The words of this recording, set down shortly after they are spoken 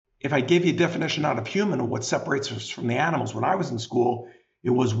if I gave you a definition out of human of what separates us from the animals, when I was in school, it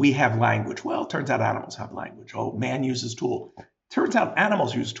was we have language. Well, it turns out animals have language. Oh, man uses tool. Turns out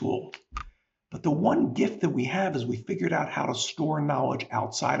animals use tool. But the one gift that we have is we figured out how to store knowledge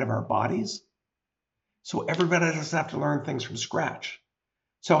outside of our bodies. So everybody doesn't have to learn things from scratch.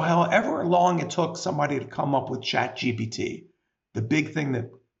 So however long it took somebody to come up with ChatGPT, the big thing that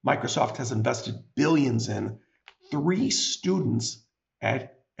Microsoft has invested billions in, 3 students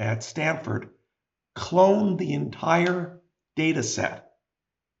at Stanford cloned the entire data set,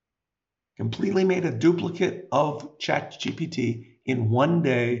 completely made a duplicate of ChatGPT in one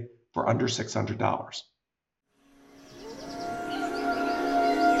day for under $600.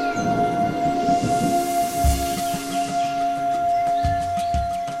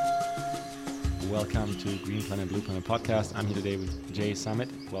 Welcome to Green Planet Blue Planet podcast. I'm here today with Jay Samit.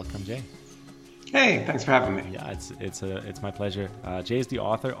 Welcome, Jay. Hey, thanks for having me. Yeah, it's my pleasure. Jay is the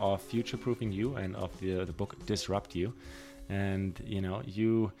author of Future Proofing You and of the book Disrupt You, and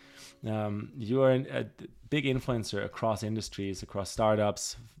you are a big influencer across industries, across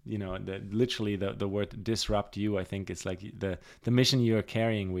startups. Literally the word disrupt you, I think, is like the mission you're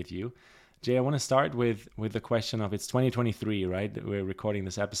carrying with you. Jay, I want to start with the question of, it's 2023, right? We're recording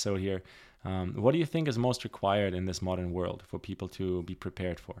this episode here. What do you think is most required in this modern world for people to be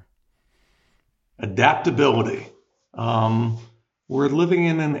prepared for? Adaptability. We're living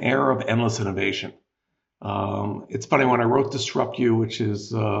in an era of endless innovation. It's funny, when I wrote Disrupt You, which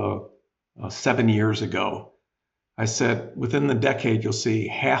is 7 years ago, I said, within the decade, you'll see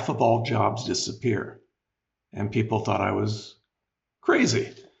half of all jobs disappear. And people thought I was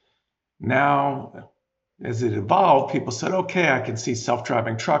crazy. Now, as it evolved, people said, okay, I can see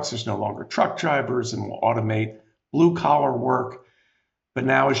self-driving trucks. There's no longer truck drivers, and we'll automate blue-collar work. But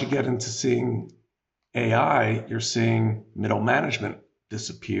now as you get into seeing AI, you're seeing middle management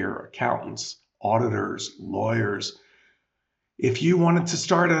disappear, accountants, auditors, lawyers. If you wanted to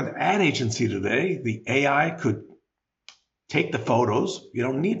start an ad agency today, the AI could take the photos. You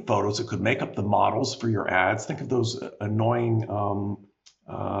don't need photos. It could make up the models for your ads. Think of those annoying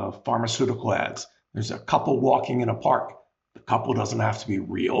pharmaceutical ads. There's a couple walking in a park. The couple doesn't have to be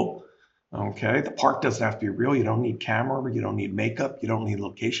real. Okay, the park doesn't have to be real. You don't need camera. You don't need makeup. You don't need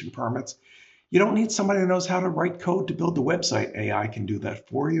location permits. You don't need somebody who knows how to write code to build the website. AI can do that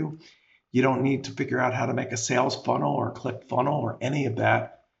for you. You don't need to figure out how to make a sales funnel or click funnel or any of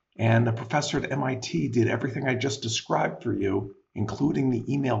that. And the professor at MIT did everything I just described for you, including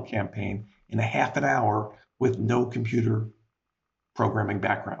the email campaign, in a half an hour with no computer programming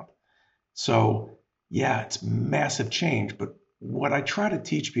background. So yeah, it's massive change. But what I try to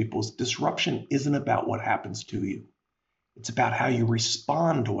teach people is disruption isn't about what happens to you. It's about how you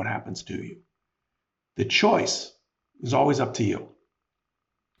respond to what happens to you. The choice is always up to you.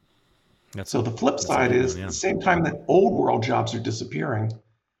 So the flip side is, at the same time that old world jobs are disappearing,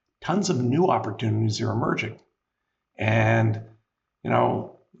 tons of new opportunities are emerging. And,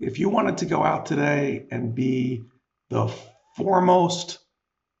 if you wanted to go out today and be the foremost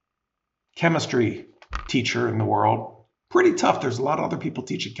chemistry teacher in the world, pretty tough. There's a lot of other people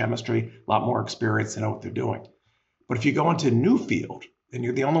teaching chemistry, a lot more experience, they know what they're doing. But if you go into a new field and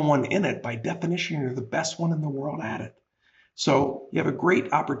you're the only one in it, by definition, you're the best one in the world at it. So you have a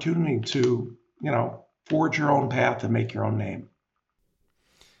great opportunity to, forge your own path and make your own name.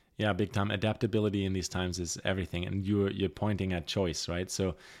 Yeah, big time. Adaptability in these times is everything. And you're pointing at choice, right?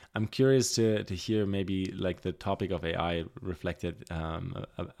 So I'm curious to hear maybe like the topic of AI reflected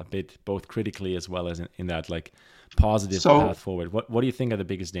a bit, both critically as well as in that like positive path forward. What do you think are the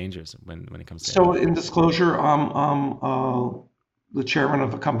biggest dangers when it comes to AI? So in disclosure, the chairman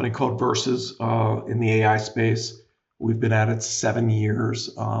of a company called Versus in the AI space. We've been at it 7 years.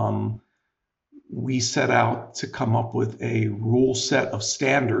 We set out to come up with a rule set of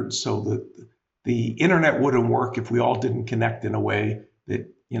standards so that the internet wouldn't work if we all didn't connect in a way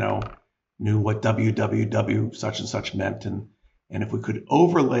that, knew what www such and such meant. And if we could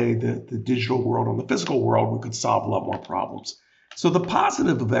overlay the digital world on the physical world, we could solve a lot more problems. So the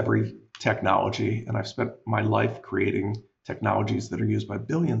positive of every technology, and I've spent my life creating technologies that are used by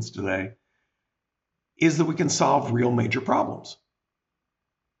billions today, is that we can solve real major problems.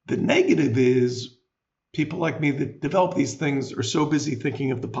 The negative is people like me that develop these things are so busy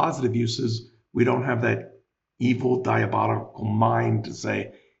thinking of the positive uses, we don't have that evil, diabolical mind to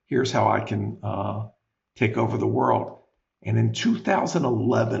say, here's how I can take over the world. And in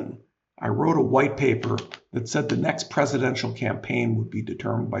 2011, I wrote a white paper that said the next presidential campaign would be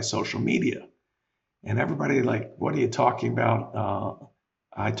determined by social media. And everybody like, what are you talking about?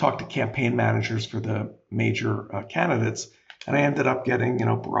 I talked to campaign managers for the major candidates, And I ended up getting,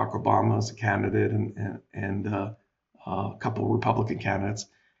 Barack Obama as a candidate and a couple of Republican candidates.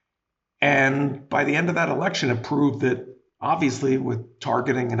 And by the end of that election, it proved that obviously with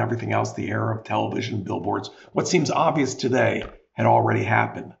targeting and everything else, the era of television, billboards, what seems obvious today had already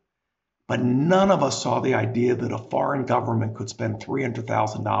happened. But none of us saw the idea that a foreign government could spend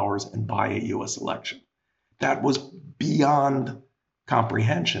 $300,000 and buy a US election. That was beyond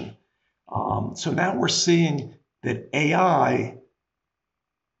comprehension. So now we're seeing that AI,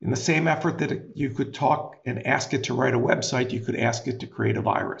 in the same effort that you could talk and ask it to write a website, you could ask it to create a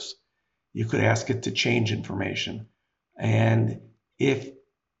virus. You could ask it to change information. And if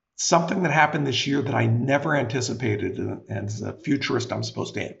something that happened this year that I never anticipated, and as a futurist, I'm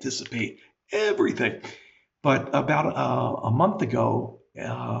supposed to anticipate everything. But about a month ago,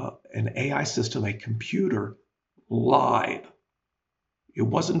 an AI system, a computer, lied. It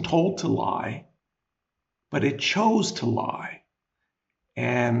wasn't told to lie, but it chose to lie.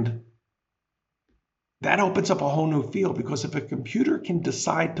 And that opens up a whole new field, because if a computer can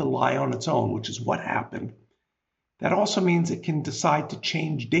decide to lie on its own, which is what happened, that also means it can decide to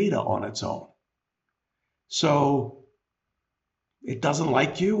change data on its own. So it doesn't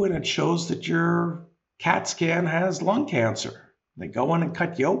like you and it shows that your CAT scan has lung cancer. They go in and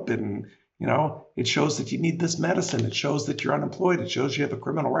cut you open. It shows that you need this medicine. It shows that you're unemployed. It shows you have a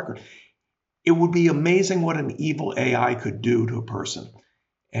criminal record. It would be amazing what an evil AI could do to a person.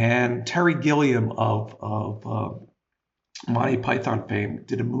 And Terry Gilliam of Monty Python fame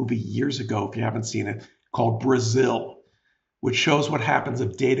did a movie years ago, if you haven't seen it, called Brazil, which shows what happens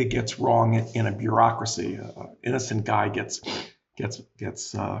if data gets wrong in a bureaucracy. An innocent guy gets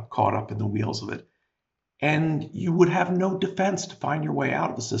caught up in the wheels of it. And you would have no defense to find your way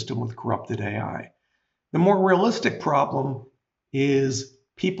out of a system with corrupted AI. The more realistic problem is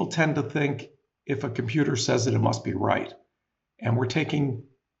people tend to think if a computer says it, it must be right. And we're taking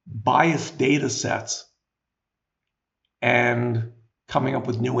biased data sets and coming up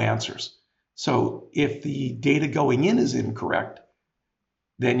with new answers. So if the data going in is incorrect,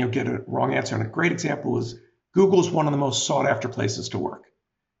 then you'll get a wrong answer. And a great example is Google's one of the most sought after places to work.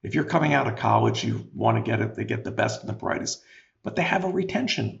 If you're coming out of college, you want to get it, they get the best and the brightest. But they have a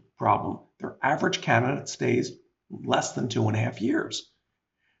retention problem. Their average candidate stays less than 2.5 years.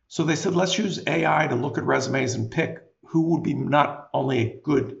 So they said, let's use AI to look at resumes and pick who would be not only a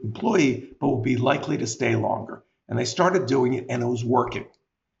good employee, but would be likely to stay longer. And they started doing it, and it was working.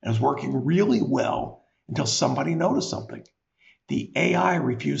 And it was working really well until somebody noticed something. The AI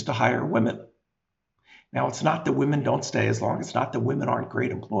refused to hire women. Now, it's not that women don't stay as long. It's not that women aren't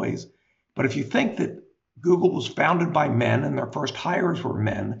great employees. But if you think that Google was founded by men and their first hires were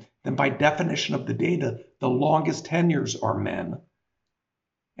men, then by definition of the data, the longest tenures are men.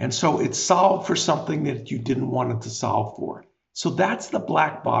 And so it solved for something that you didn't want it to solve for. So that's the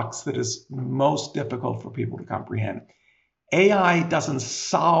black box that is most difficult for people to comprehend. AI doesn't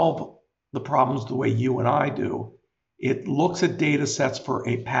solve the problems the way you and I do. It looks at data sets for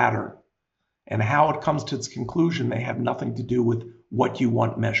a pattern, and how it comes to its conclusion may have nothing to do with what you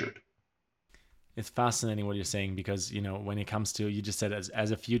want measured. It's fascinating what you're saying, because when it comes to, you just said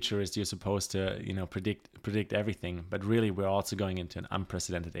as a futurist you're supposed to predict everything, but really we're also going into an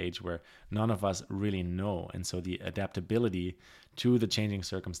unprecedented age where none of us really know, and so the adaptability to the changing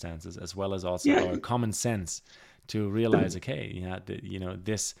circumstances, as well as also our common sense to realize, okay,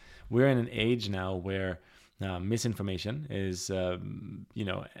 this, we're in an age now where misinformation is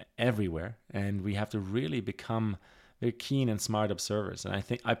everywhere, and we have to really become very keen and smart observers. And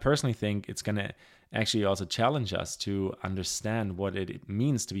I personally think it's going to actually also challenge us to understand what it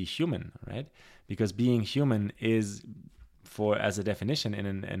means to be human, right? Because being human is, as a definition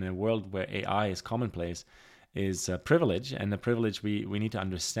in a world where AI is commonplace, is a privilege, and a privilege we need to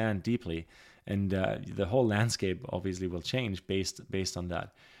understand deeply. And the whole landscape obviously will change based on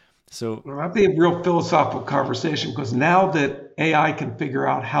that. So that'd be a real philosophical conversation, because now that AI can figure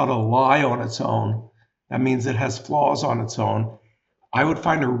out how to lie on its own, that means it has flaws on its own. I would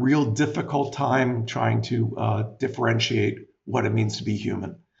find a real difficult time trying to differentiate what it means to be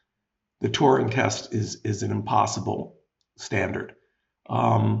human. The Turing test is an impossible standard.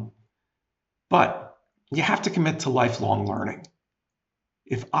 But you have to commit to lifelong learning.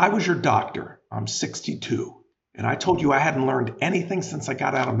 If I was your doctor, I'm 62, and I told you I hadn't learned anything since I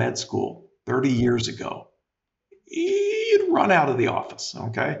got out of med school 30 years ago, you'd run out of the office,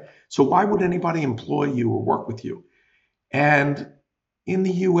 okay? So why would anybody employ you or work with you? And in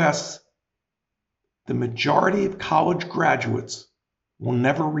the US, the majority of college graduates will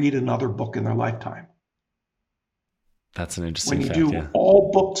never read another book in their lifetime. That's an interesting fact. When you do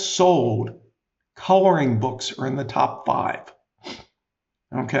all books sold, Coloring books are in the top 5.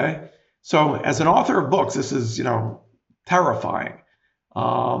 Okay? So as an author of books, this is, terrifying.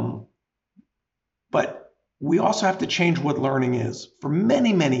 But we also have to change what learning is. For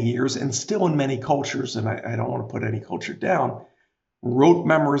many, many years, and still in many cultures, and I don't want to put any culture down, rote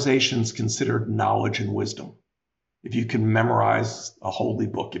memorization is considered knowledge and wisdom. If you can memorize a holy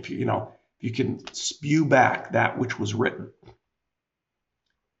book, if you can spew back that which was written.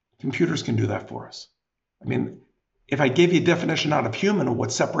 Computers can do that for us. I mean, if I gave you a definition out of human of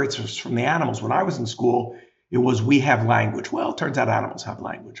what separates us from the animals, when I was in school, it was we have language. Well, it turns out animals have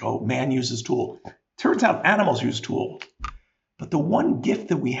language. Oh, man uses tool. Turns out animals use tool. But the one gift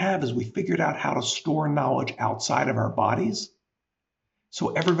that we have is we figured out how to store knowledge outside of our bodies. So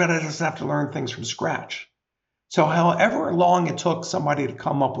everybody doesn't have to learn things from scratch. So however long it took somebody to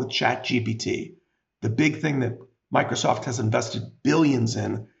come up with ChatGPT, the big thing that Microsoft has invested billions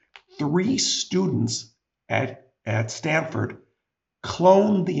in, 3 students at Stanford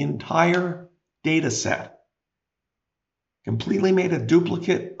cloned the entire data set, completely made a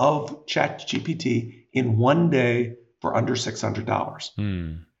duplicate of ChatGPT in one day for under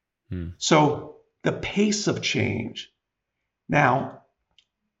 $600. So the pace of change. Now,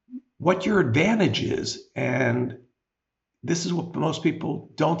 what your advantage is, and this is what most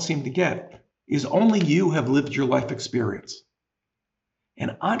people don't seem to get, is only you have lived your life experience.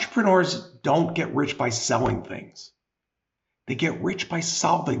 And entrepreneurs don't get rich by selling things. They get rich by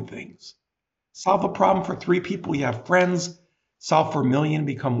solving things. Solve a problem for 3 people, you have friends. Solve for 1 million,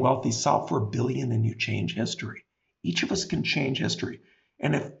 become wealthy. Solve for 1 billion, and you change history. Each of us can change history.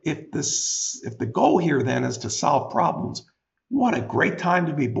 And if the goal here then is to solve problems, what a great time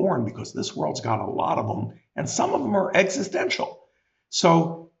to be born, because this world's got a lot of them, and some of them are existential.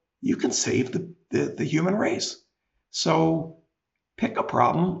 So you can save the human race. So pick a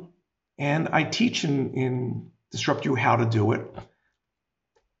problem, and I teach in Disrupt You how to do it.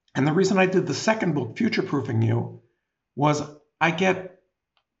 And the reason I did the second book, Future Proofing You, was I get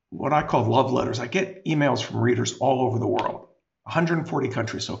what I call love letters. I get emails from readers all over the world, 140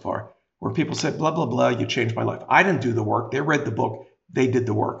 countries so far, where people said, blah, blah, blah, you changed my life. I didn't do the work. They read the book. They did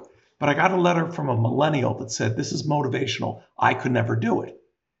the work. But I got a letter from a millennial that said, this is motivational. I could never do it.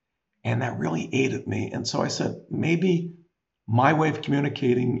 And that really aided me. And so I said, maybe my way of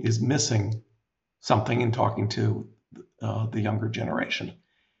communicating is missing something in talking to the younger generation.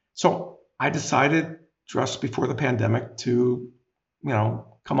 So I decided just before the pandemic to,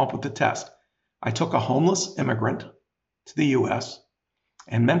 come up with the test. I took a homeless immigrant to the US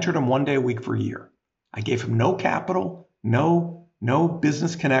and mentored him 1 day a week for a year. I gave him no capital, no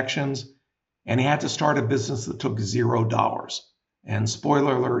business connections, and he had to start a business that took $0. And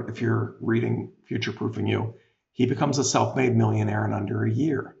spoiler alert, if you're reading Future Proofing You, he becomes a self-made millionaire in under a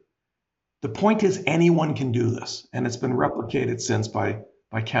year. The point is anyone can do this, and it's been replicated since by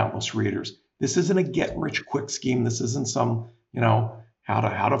countless readers. This isn't a get-rich-quick scheme. This isn't some,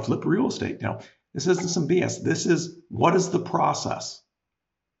 how to flip real estate. This isn't some BS. This is, what is the process?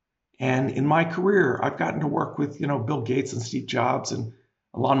 And in my career, I've gotten to work with, Bill Gates and Steve Jobs and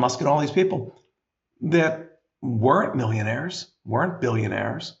Elon Musk and all these people that weren't millionaires, weren't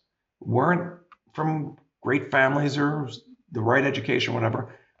billionaires, weren't from great families or the right education,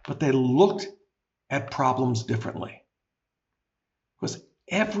 whatever, but they looked at problems differently. Because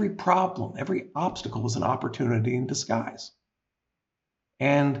every problem, every obstacle was an opportunity in disguise.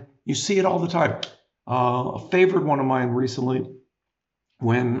 And you see it all the time. A favorite one of mine recently,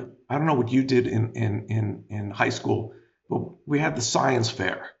 when, I don't know what you did in high school, but we had the science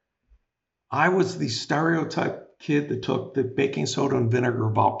fair. I was the stereotype kid that took the baking soda and vinegar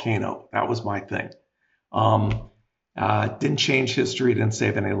volcano. That was my thing. Didn't change history, didn't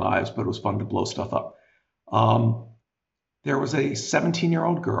save any lives, but it was fun to blow stuff up. There was a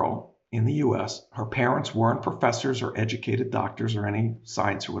 17-year-old girl in the US, her parents weren't professors or educated doctors or any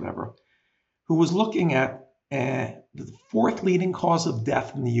science or whatever, who was looking at the 4th leading cause of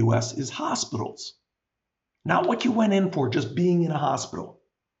death in the US is hospitals. Not what you went in for, just being in a hospital,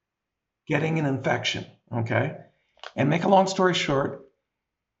 getting an infection, okay? And make a long story short,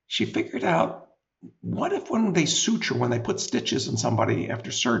 she figured out, what if when they suture, when they put stitches in somebody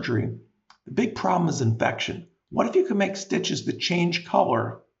after surgery, the big problem is infection. What if you could make stitches that change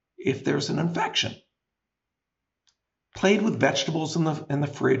color if there's an infection? Played with vegetables in the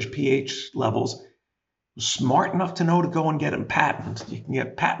fridge, pH levels, smart enough to know to go and get them patented. You can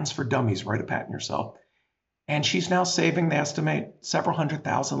get patents for dummies, write a patent yourself. And she's now saving, they estimate, several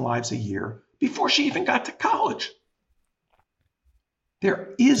 100,000 lives a year before she even got to college.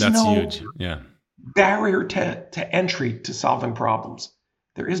 There is That's no huge. Yeah. barrier to entry to solving problems.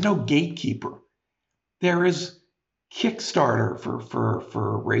 There is no gatekeeper. There is Kickstarter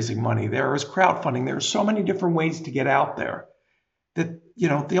for raising money. There is crowdfunding. There are so many different ways to get out there that,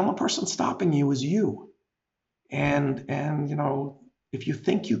 the only person stopping you is you. And if you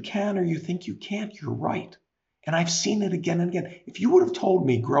think you can or you think you can't, you're right. And I've seen it again and again. If you would have told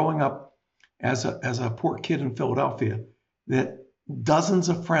me growing up as a poor kid in Philadelphia that dozens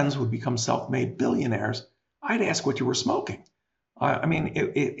of friends would become self-made billionaires, I'd ask what you were smoking. I mean,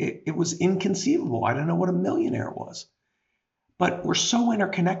 it was inconceivable. I didn't know what a millionaire was. But we're so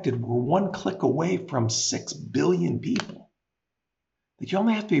interconnected. We're one click away from 6 billion people that you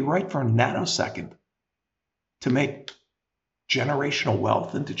only have to be right for a nanosecond to make generational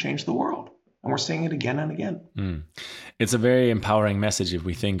wealth and to change the world. And we're seeing it again and again. It's a very empowering message if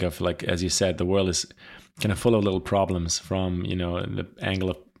we think of, like, as you said, the world is kind of full of little problems from, the angle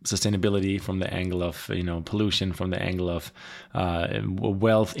of sustainability, from the angle of, pollution, from the angle of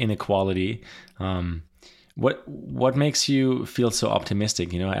wealth inequality. What makes you feel so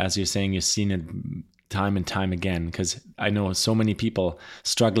optimistic? As you're saying, you've seen it time and time again, because I know so many people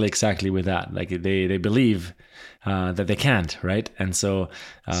struggle exactly with that. Like they believe that they can't, right? And so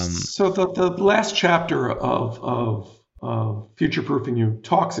the last chapter of Future Proofing You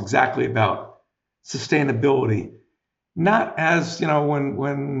talks exactly about sustainability, not as,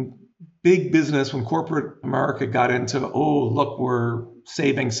 when big business, when corporate America got into, oh, look, we're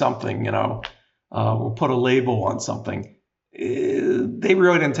saving something, we'll put a label on something. They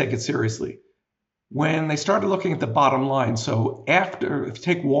really didn't take it seriously. When they started looking at the bottom line, so if you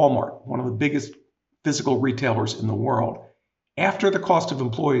take Walmart, one of the biggest physical retailers in the world, after the cost of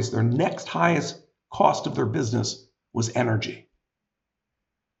employees, their next highest cost of their business was energy.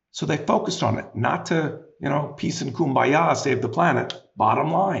 So they focused on it, not to, peace and kumbaya, save the planet,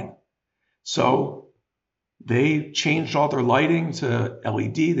 bottom line. So they changed all their lighting to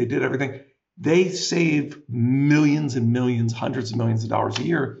LED, they did everything. They save millions and millions, hundreds of millions of dollars a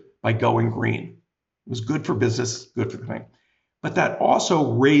year by going green. It was good for business, good for the thing. But that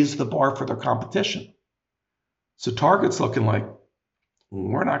also raised the bar for their competition. So Target's looking like,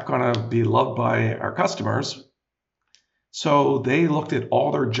 we're not going to be loved by our customers. So they looked at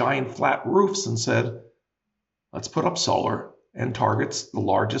all their giant flat roofs and said, let's put up solar. And Target's the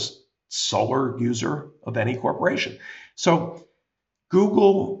largest solar user of any corporation. So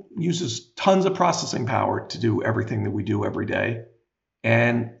Google uses tons of processing power to do everything that we do every day.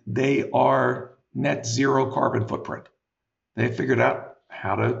 And they are net zero carbon footprint. They figured out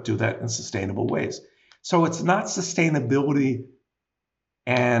how to do that in sustainable ways. So it's not sustainability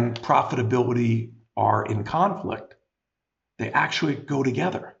and profitability are in conflict. They actually go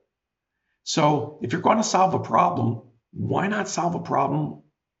together. So if you're going to solve a problem, why not solve a problem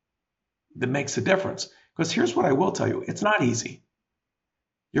that makes a difference? Because here's what I will tell you. It's not easy.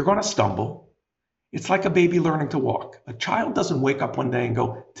 You're going to stumble. It's like a baby learning to walk. A child doesn't wake up one day and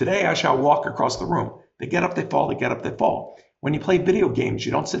go, today I shall walk across the room. They get up, they fall, they get up, they fall. When you play video games,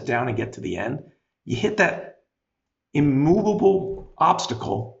 you don't sit down and get to the end. You hit that immovable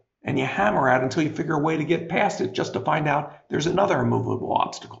obstacle and you hammer at it until you figure a way to get past it, just to find out there's another immovable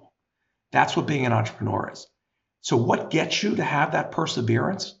obstacle. That's what being an entrepreneur is. So what gets you to have that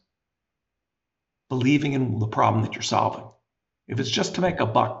perseverance? Believing in the problem that you're solving. If it's just to make a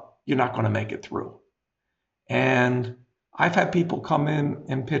buck, you're not going to make it through. And I've had people come in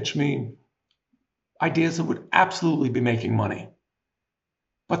and pitch me ideas that would absolutely be making money,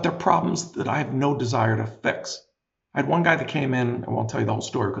 but they're problems that I have no desire to fix. I had one guy that came in, I won't tell you the whole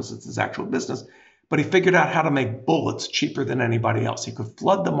story because it's his actual business, but he figured out how to make bullets cheaper than anybody else. He could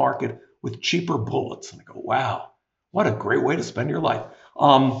flood the market with cheaper bullets. And I go, wow, what a great way to spend your life.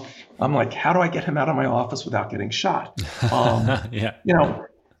 I'm like, how do I get him out of my office without getting shot? Yeah.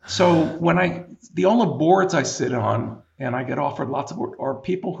 So the only boards I sit on, and I get offered lots of boards, are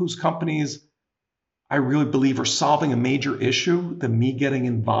people whose companies I really believe are solving a major issue that me getting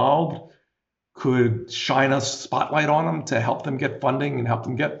involved could shine a spotlight on them to help them get funding and help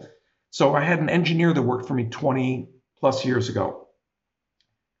them get. So I had an engineer that worked for me 20 plus years ago.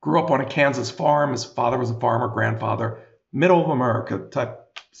 Grew up on a Kansas farm. His father was a farmer, grandfather, middle of America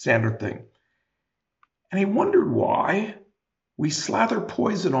type standard thing. And he wondered why we slather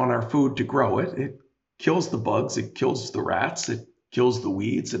poison on our food to grow it. It kills the bugs, it kills the rats, it kills the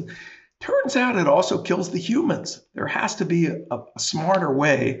weeds. And turns out it also kills the humans. There has to be a smarter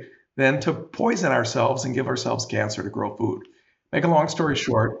way than to poison ourselves and give ourselves cancer to grow food. Make a long story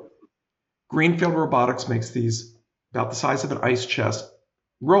short, Greenfield Robotics makes these about the size of an ice chest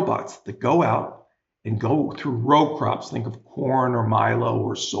robots that go out and go through row crops. Think of corn or milo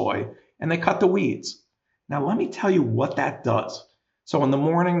or soy, and they cut the weeds. Now, let me tell you what that does. So in the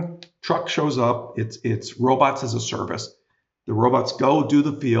morning, truck shows up. It's robots as a service. The robots go do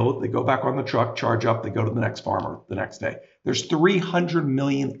the field. They go back on the truck, charge up. They go to the next farmer the next day. There's 300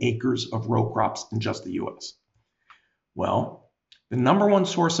 million acres of row crops in just the U.S. Well, the number one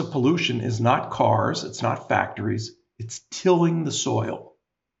source of pollution is not cars. It's not factories. It's tilling the soil.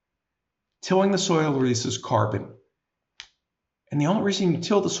 Tilling the soil releases carbon. And the only reason you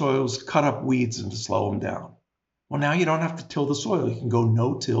till the soil is to cut up weeds and to slow them down. Well, now you don't have to till the soil. You can go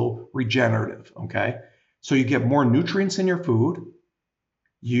no-till regenerative, okay? So you get more nutrients in your food.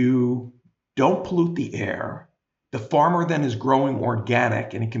 You don't pollute the air. The farmer then is growing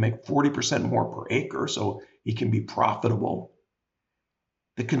organic and he can make 40% more per acre, so he can be profitable.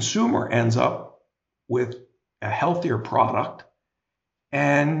 The consumer ends up with a healthier product,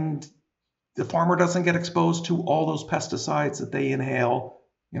 and the farmer doesn't get exposed to all those pesticides that they inhale,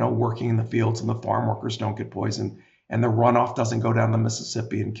 working in the fields, and the farm workers don't get poisoned, and the runoff doesn't go down the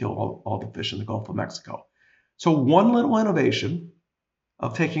Mississippi and kill all the fish in the Gulf of Mexico. So one little innovation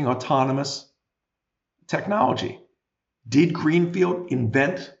of taking autonomous technology. Did Greenfield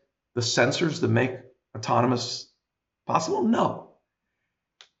invent the sensors that make autonomous possible? No.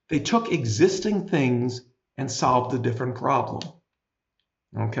 They took existing things and solved a different problem.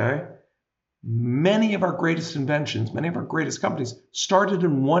 Okay? Many of our greatest inventions, many of our greatest companies started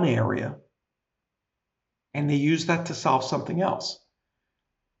in one area and they used that to solve something else.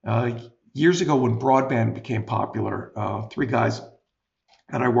 Years ago, when broadband became popular, three guys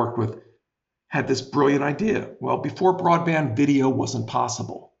that I worked with had this brilliant idea. Well, before broadband, video wasn't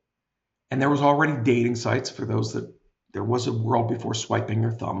possible. And there was already dating sites for those that there was a world before swiping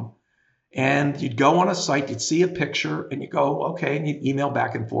your thumb. And you'd go on a site, you'd see a picture, and you go, okay, and you'd email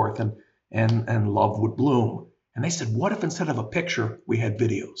back and forth, and love would bloom. And they said, what if instead of a picture, we had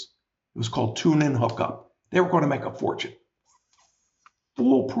videos? It was called Tune-In Hookup. They were going to make a fortune.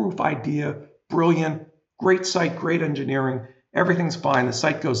 Foolproof idea, brilliant, great site, great engineering, everything's fine. The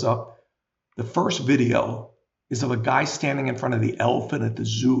site goes up. The first video is of a guy standing in front of the elephant at the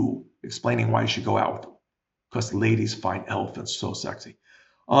zoo explaining why you should go out with them, because ladies find elephants so sexy.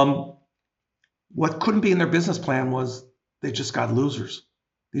 What couldn't be in their business plan was they just got losers.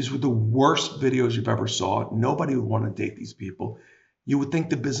 These were the worst videos you've ever saw. Nobody would want to date these people. You would think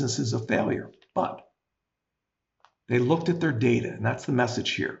the business is a failure, but they looked at their data, and that's the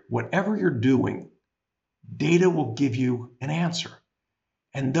message here. Whatever you're doing, data will give you an answer.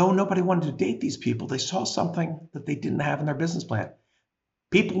 And though nobody wanted to date these people, they saw something that they didn't have in their business plan.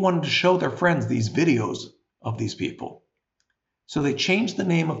 People wanted to show their friends these videos of these people. So they changed the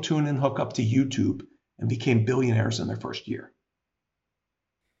name of Tune-In Hookup to YouTube and became billionaires in their first year.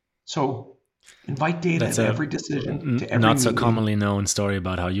 So invite data at every decision, to every not so meeting. Commonly known story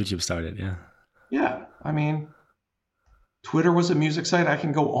about how YouTube started. Yeah. Yeah. I mean, Twitter was a music site. I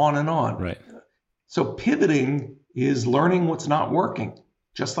can go on and on. Right. So pivoting is learning what's not working,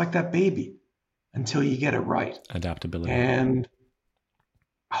 just like that baby, until you get it right. Adaptability. And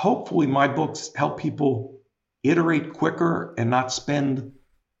hopefully my books help people iterate quicker and not spend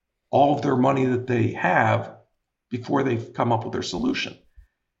all of their money that they have before they've come up with their solution.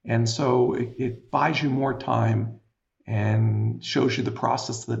 And so it buys you more time and shows you the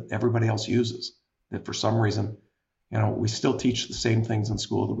process that everybody else uses, that for some reason, we still teach the same things in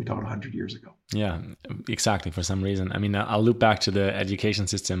school that we taught 100 years ago. Yeah, exactly. For some reason. I mean, I'll loop back to the education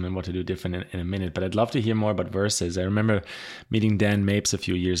system and what to do different in a minute, but I'd love to hear more about Versus. I remember meeting Dan Mapes a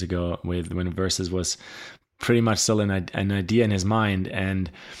few years ago when Versus was pretty much still an idea in his mind.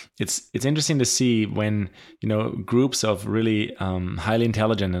 And it's interesting to see when, groups of really highly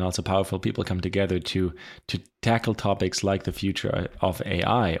intelligent and also powerful people come together to tackle topics like the future of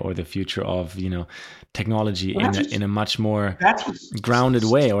AI or the future of, technology in a much more grounded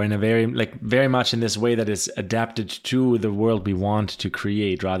way, or in a very much in this way that is adapted to the world we want to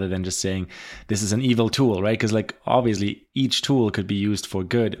create, rather than just saying this is an evil tool, right? Because obviously each tool could be used for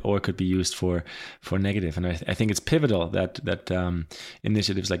good or could be used for negative. And I think it's pivotal that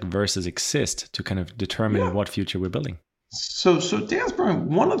initiatives like Versus exist to kind of determine what future we're building. So Dan's point,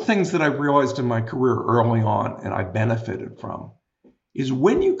 one of the things that I realized in my career early on, and I benefited from, is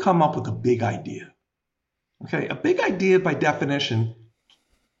when you come up with a big idea. Okay, a big idea by definition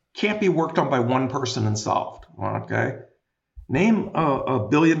can't be worked on by one person and solved. Okay, name a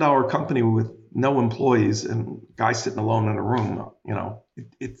 $1 billion company with no employees and guy sitting alone in a room.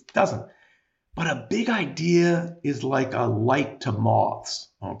 It doesn't. But a big idea is like a light to moths.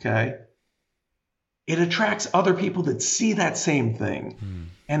 Okay, it attracts other people that see that same thing,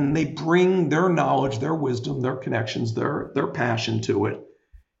 and they bring their knowledge, their wisdom, their connections, their passion to it.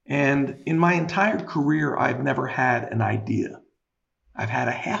 And in my entire career, I've never had an idea. I've had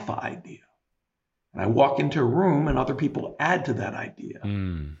a half idea. And I walk into a room and other people add to that idea.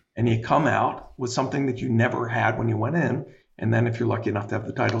 And you come out with something that you never had when you went in. And then if you're lucky enough to have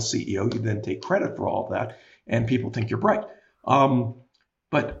the title CEO, you then take credit for all of that. And people think you're bright.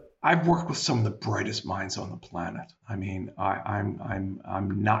 But I've worked with some of the brightest minds on the planet. I mean,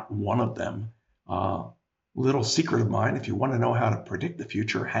 I'm not one of them. Little secret of mine, if you want to know how to predict the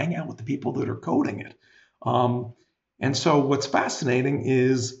future, hang out with the people that are coding it. And so what's fascinating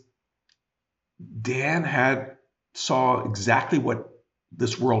is Dan saw exactly what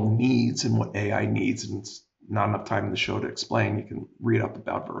this world needs and what AI needs, and it's not enough time in the show to explain. You can read up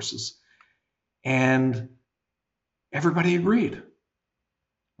about Versus. And everybody agreed,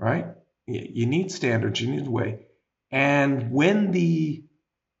 right? You need standards, you need a way. And when the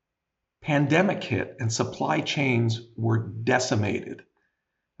pandemic hit and supply chains were decimated,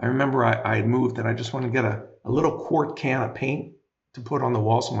 I remember I had moved and I just wanted to get a little quart can of paint to put on the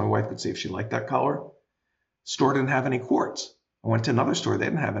wall so my wife could see if she liked that color. Store didn't have any quarts. I went to another store, they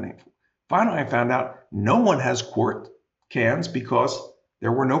didn't have any. Finally, I found out no one has quart cans because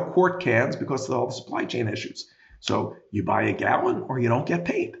there were no quart cans because of all the supply chain issues. So you buy a gallon or you don't get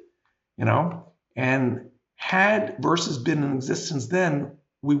paid, you know? And had Versus been in existence then,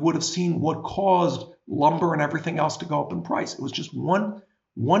 we would have seen what caused lumber and everything else to go up in price. It was just one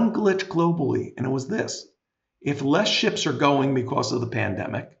glitch globally, and it was this. If less ships are going because of the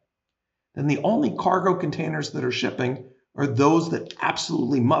pandemic, then the only cargo containers that are shipping are those that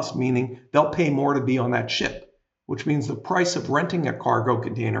absolutely must, meaning they'll pay more to be on that ship, which means the price of renting a cargo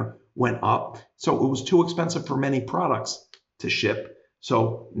container went up. So it was too expensive for many products to ship.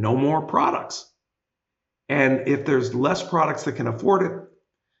 So no more products. And if there's less products that can afford it,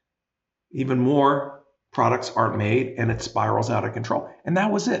 even more products aren't made and it spirals out of control. And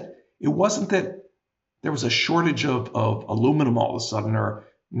that was it. It wasn't that there was a shortage of aluminum all of a sudden, or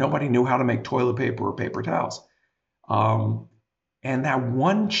nobody knew how to make toilet paper or paper towels. And that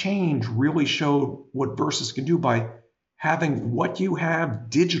one change really showed what Versus can do by having what you have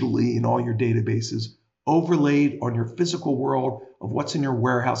digitally in all your databases overlaid on your physical world of what's in your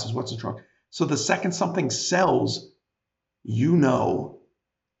warehouses, what's in the truck. So the second something sells, you know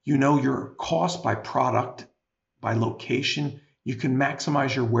your cost by product, by location. You can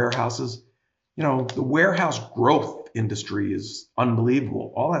maximize your warehouses. You know, the warehouse growth industry is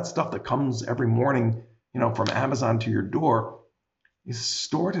unbelievable. All that stuff that comes every morning, from Amazon to your door is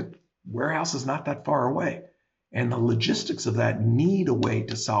stored at warehouses not that far away. And the logistics of that need a way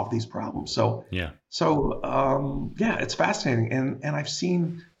to solve these problems. So it's fascinating. And I've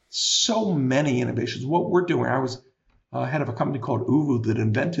seen so many innovations. What we're doing, I was head of a company called Uvu that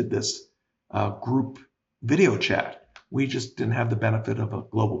invented this group video chat. We just didn't have the benefit of a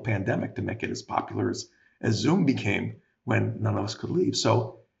global pandemic to make it as popular as Zoom became when none of us could leave.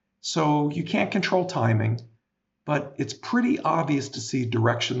 So you can't control timing, but it's pretty obvious to see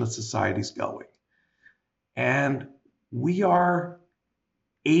direction that society's going. And we are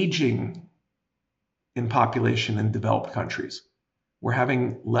aging in population in developed countries. We're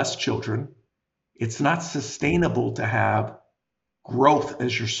having less children. It's not sustainable to have growth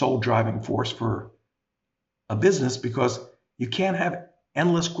as your sole driving force for a business because you can't have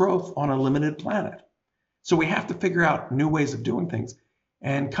endless growth on a limited planet. So we have to figure out new ways of doing things.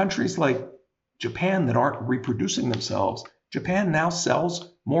 And countries like Japan that aren't reproducing themselves, Japan now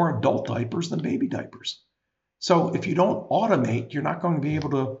sells more adult diapers than baby diapers. So if you don't automate, you're not going to be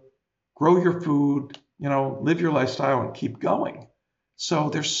able to grow your food, live your lifestyle and keep going. So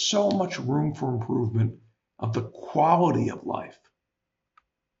there's so much room for improvement of the quality of life.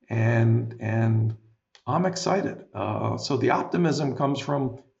 And I'm excited. So the optimism comes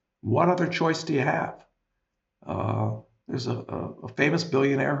from what other choice do you have? There's a famous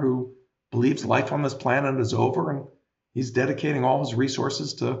billionaire who believes life on this planet is over, and he's dedicating all his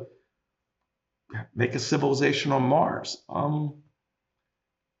resources to make a civilization on Mars. I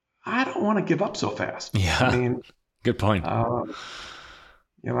don't want to give up so fast. Yeah, I mean, good point. I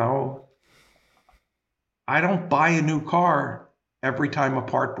don't buy a new car every time a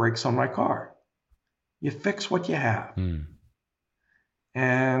part breaks on my car. You fix what you have.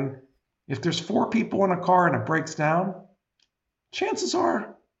 And if there's 4 people in a car and it breaks down, chances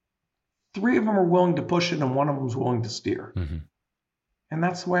are 3 of them are willing to push it and 1 of them is willing to steer. And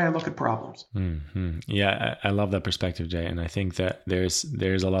that's the way I look at problems. Yeah, I love that perspective, Jay. And I think that there's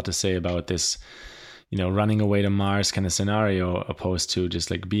a lot to say about this, running away to Mars kind of scenario, opposed to just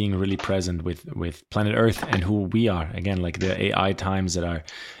like being really present with planet Earth and who we are. Again, like the AI times that are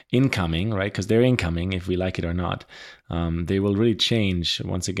incoming, right? Because they're incoming, if we like it or not. They will really change.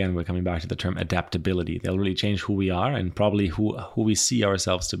 Once again, we're coming back to the term adaptability. They'll really change who we are and probably who we see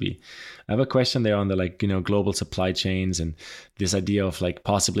ourselves to be. I have a question there on the global supply chains and this idea of like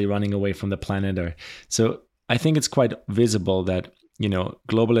possibly running away from the planet. Or so I think it's quite visible that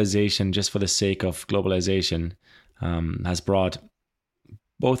globalization, just for the sake of globalization, has brought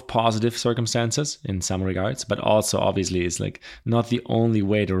both positive circumstances in some regards, but also obviously is like not the only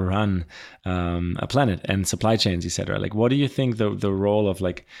way to run a planet and supply chains, etc. Like, what do you think the role of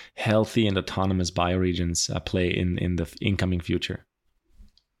like healthy and autonomous bioregions play in the incoming future?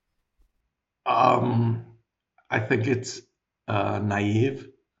 I think it's naive.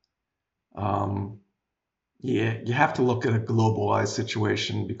 Um, yeah, you have to look at a globalized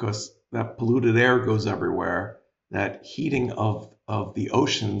situation because that polluted air goes everywhere. That heating of the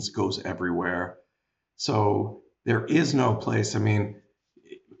oceans goes everywhere. So there is no place. I mean,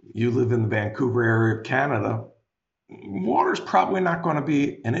 you live in the Vancouver area of Canada, water's probably not going to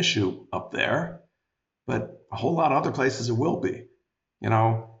be an issue up there, but a whole lot of other places it will be.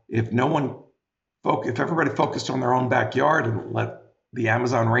 If no one if everybody focused on their own backyard and let the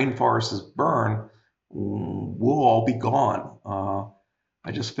Amazon rainforests burn, we'll all be gone.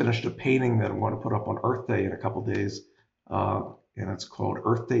 I just finished a painting that I'm going to put up on Earth Day in a couple days, and it's called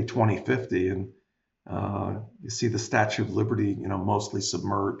Earth Day 2050. And you see the Statue of Liberty, mostly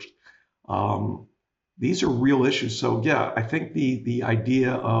submerged. These are real issues. So yeah, I think the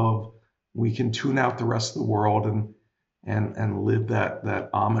idea of we can tune out the rest of the world and live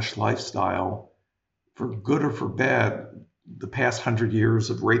that Amish lifestyle, for good or for bad, the past 100 years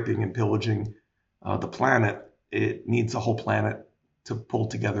of raping and pillaging the planet, it needs the whole planet to pull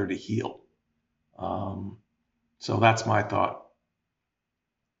together to heal. So that's my thought.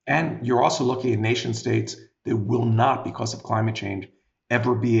 And you're also looking at nation states that will not, because of climate change,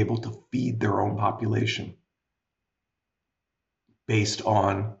 ever be able to feed their own population based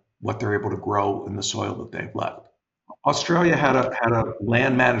on what they're able to grow in the soil that they've left. Australia had a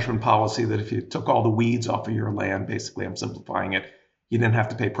land management policy that if you took all the weeds off of your land, basically, I'm simplifying it, you didn't have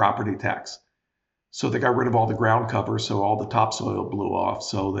to pay property tax. So they got rid of all the ground cover, so all the topsoil blew off,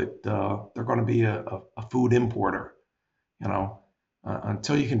 so that they're going to be a food importer.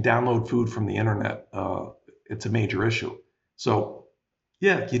 Until you can download food from the internet, it's a major issue. So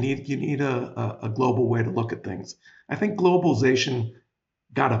yeah, you need a global way to look at things. I think globalization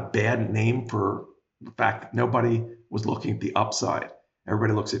got a bad name for the fact that nobody was looking at the upside.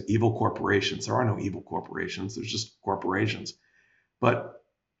 Everybody looks at evil corporations. There are no evil corporations. There's just corporations. But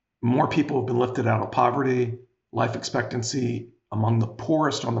more people have been lifted out of poverty. Life expectancy among the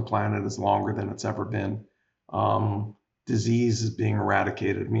poorest on the planet is longer than it's ever been. Disease is being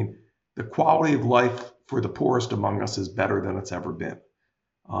eradicated. I mean, the quality of life for the poorest among us is better than it's ever been.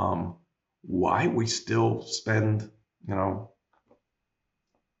 Why we still spend,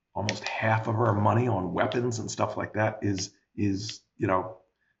 almost half of our money on weapons and stuff like that is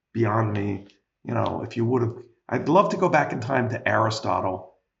beyond me. If you would have, I'd love to go back in time to Aristotle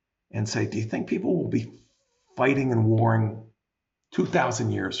and say, do you think people will be fighting and warring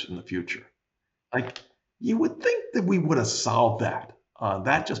 2,000 years in the future? Like, you would think that we would have solved that.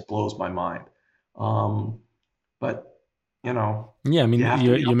 That just blows my mind. But Yeah, I mean, you have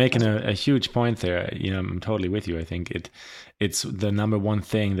to be you're making optimistic. a huge point there. I'm totally with you. I think it's the number one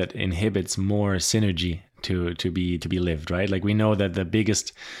thing that inhibits more synergy to be lived, right? Like, we know that the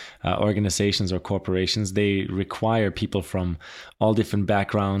biggest organizations or corporations, they require people from all different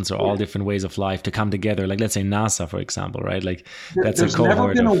backgrounds or all Yeah. different ways of life to come together. Like, let's say NASA, for example, right? Like, There, that's a there's never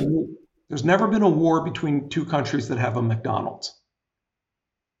cohort been a of. war, there's never been a war between two countries that have a McDonald's.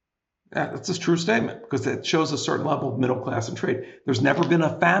 That's a true statement because it shows a certain level of middle class and trade. There's never been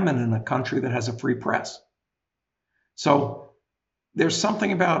a famine in a country that has a free press. So there's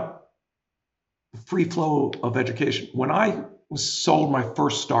something about the free flow of education. When I was sold my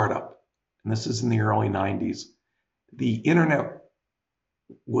first startup, and this is in the early 90s, the internet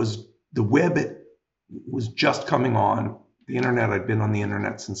the web was just coming on. The internet, I'd been on the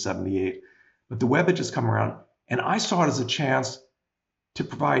internet since 78, but the web had just come around. And I saw it as a chance to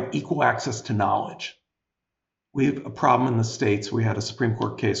provide equal access to knowledge. We have a problem in the States. We had a Supreme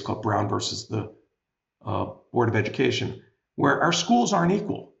Court case called Brown versus the Board of Education, where our schools aren't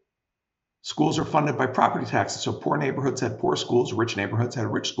equal. Schools are funded by property taxes. So poor neighborhoods had poor schools, rich neighborhoods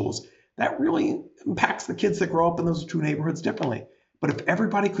had rich schools. That really impacts the kids that grow up in those two neighborhoods differently. But if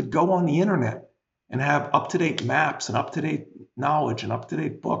everybody could go on the internet and have up-to-date maps and up-to-date knowledge and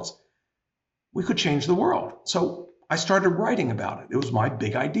up-to-date books, we could change the world. So I started writing about it. It was my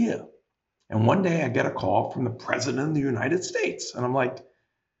big idea. And one day I get a call from the president of the United States. And I'm like,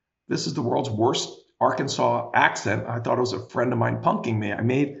 this is the world's worst Arkansas accent. I thought it was a friend of mine punking me. I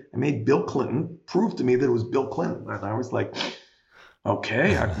made Bill Clinton prove to me that it was Bill Clinton. And I was like,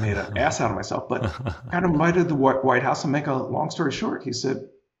 okay, I've made an ass out of myself. But I got invited to the White House, and make a long story short, he said,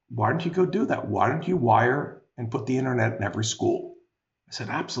 why don't you go do that? Why don't you wire and put the internet in every school? I said,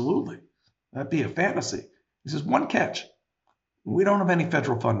 absolutely. That'd be a fantasy. He says, one catch. We don't have any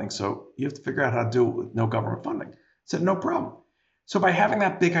federal funding, so you have to figure out how to do it with no government funding. I said, no problem. So by having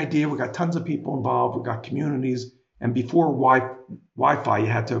that big idea, we got tons of people involved, we got communities, and before Wi-Fi, you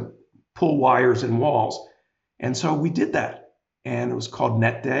had to pull wires and walls. And so we did that, and it was called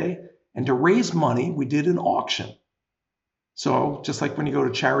Net Day. And to raise money, we did an auction. So just like when you go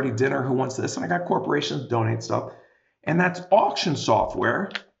to charity dinner, who wants this? And I got corporations donate stuff. And that auction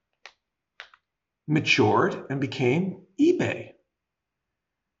software matured and became eBay.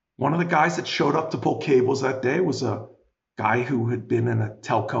 One of the guys that showed up to pull cables that day was a guy who had been in a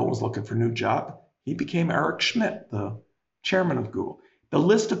telco, was looking for a new job. He became Eric Schmidt, the chairman of Google. The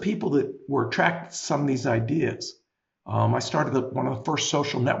list of people that were attracted to some of these ideas. I started one of the first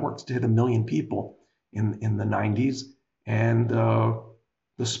social networks to hit 1 million people in the 90s. And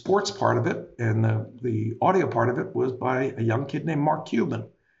the sports part of it and the audio part of it was by a young kid named Mark Cuban.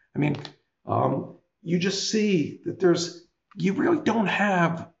 I mean, you just see that you really don't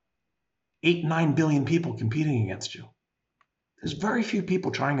have 8-9 billion people competing against you. There's very few people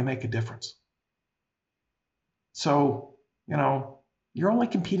trying to make a difference. So, you're only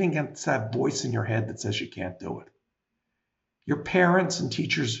competing against that voice in your head that says you can't do it. Your parents and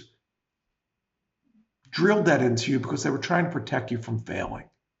teachers drilled that into you because they were trying to protect you from failing.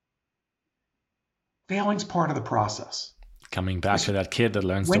 Failing's part of the process. Coming back to that kid that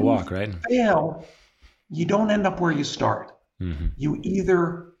learns to walk, right? When you fail, you don't end up where you start. Mm-hmm. You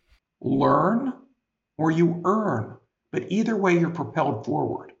either learn or you earn, but either way you're propelled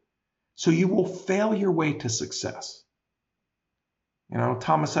forward. So you will fail your way to success.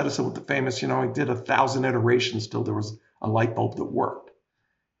 Thomas Edison with the famous, he did 1,000 iterations till there was a light bulb that worked.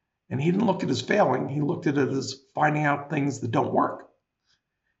 And he didn't look at it as failing. He looked at it as finding out things that don't work.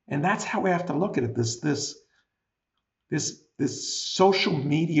 And that's how we have to look at it. This social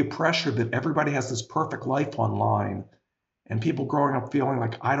media pressure that everybody has this perfect life online, and people growing up feeling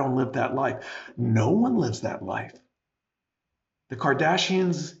like, I don't live that life. No one lives that life. The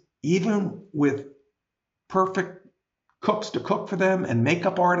Kardashians, even with perfect cooks to cook for them and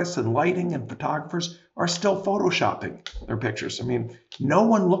makeup artists and lighting and photographers, are still photoshopping their pictures. I mean, no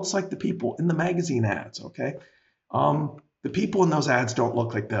one looks like the people in the magazine ads, okay? The people in those ads don't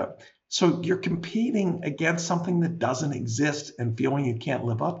look like them. So you're competing against something that doesn't exist and feeling you can't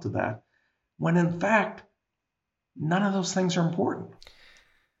live up to that, when in fact, none of those things are important.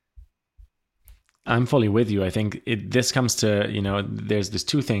 I'm fully with you. I think this comes to, there's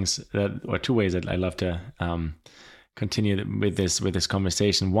two things or two ways that I love to continue with this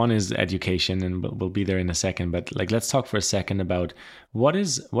conversation. One is education, and we'll be there in a second, but let's talk for a second about what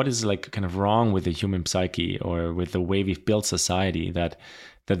is kind of wrong with the human psyche or with the way we've built society that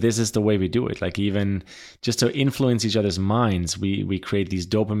this is the way we do it. Even just to influence each other's minds, we create these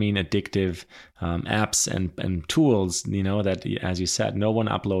dopamine addictive apps and tools, that, as you said, no one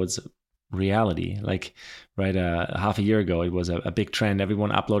uploads reality. Half a year ago, it was a big trend.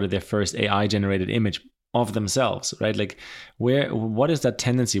 Everyone uploaded their first AI generated image of themselves, right? What is that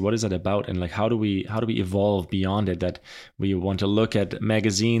tendency? What is that about? And how do we evolve beyond it, that we want to look at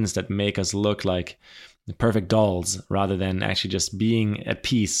magazines that make us look like the perfect dolls rather than actually just being at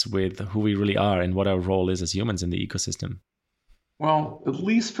peace with who we really are and what our role is as humans in the ecosystem? Well, at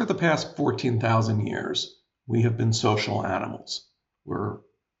least for the past 14,000 years, we have been social animals. We're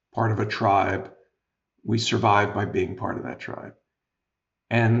part of a tribe. We survive by being part of that tribe.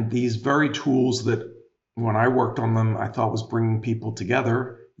 And these very tools that, when I worked on them, I thought was bringing people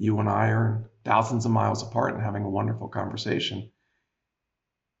together. You and I are thousands of miles apart and having a wonderful conversation.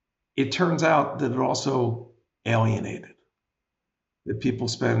 It turns out that it also alienated, that people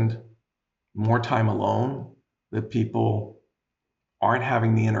spend more time alone, that people aren't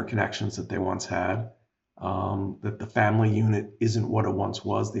having the interconnections that they once had, that the family unit isn't what it once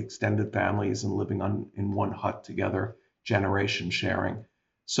was, the extended family isn't living in one hut together, generation sharing.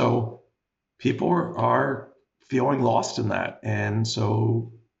 So people are feeling lost in that. And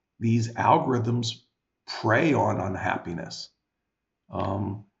so these algorithms prey on unhappiness.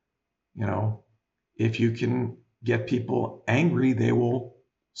 If you can get people angry, they will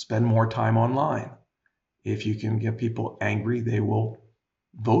spend more time online. If you can get people angry, they will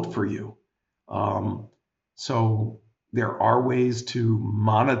vote for you. So there are ways to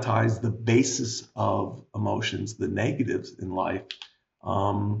monetize the basis of emotions, the negatives in life.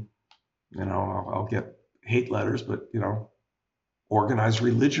 I'll get hate letters, but organized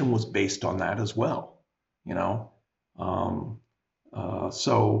religion was based on that as well.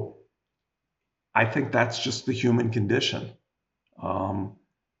 So I think that's just the human condition.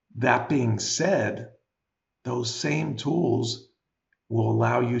 That being said, those same tools will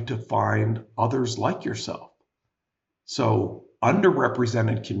allow you to find others like yourself. So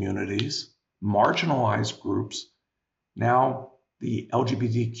underrepresented communities, marginalized groups, now the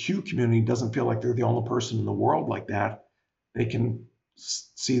LGBTQ community doesn't feel like they're the only person in the world like that. They can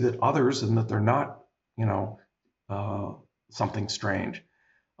see that others and that they're not, something strange.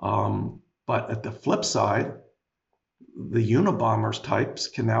 But at the flip side, the Unabombers types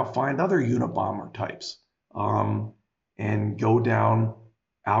can now find other Unabomber types and go down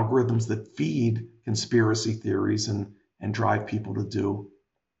algorithms that feed conspiracy theories and drive people to do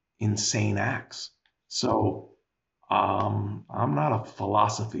insane acts. So I'm not a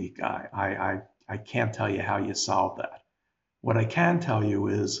philosophy guy. I can't tell you how you solve that. What I can tell you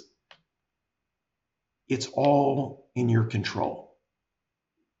is it's all in your control.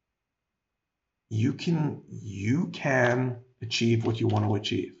 You can achieve what you want to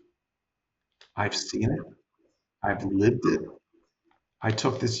achieve. I've seen it. I've lived it. I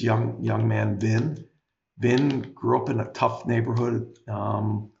took this young man, Vin. Vin grew up in a tough neighborhood.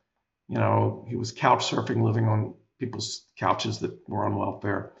 He was couch surfing, living on people's couches that were on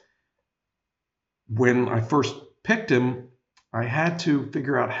welfare. When I first picked him, I had to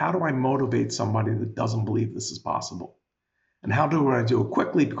figure out, how do I motivate somebody that doesn't believe this is possible? And how do I do it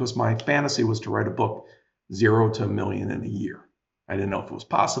quickly? Because my fantasy was to write a book, 0 to a million in a year. I didn't know if it was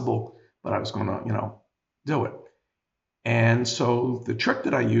possible, but I was going to, do it. And so the trick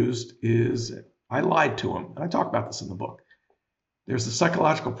that I used is I lied to him. And I talk about this in the book. There's a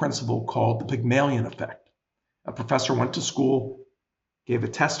psychological principle called the Pygmalion effect. A professor went to school, gave a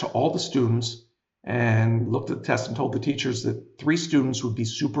test to all the students, and looked at the test and told the teachers that 3 students would be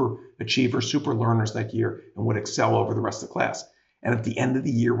super achievers, super learners that year and would excel over the rest of the class. And at the end of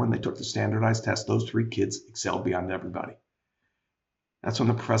the year, when they took the standardized test, those 3 kids excelled beyond everybody. That's when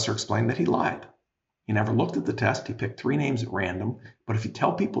the professor explained that he lied. He never looked at the test. He picked 3 names at random. But if you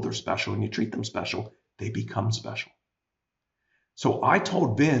tell people they're special and you treat them special, they become special. So I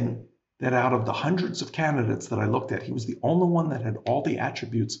told Vin that out of the hundreds of candidates that I looked at, he was the only one that had all the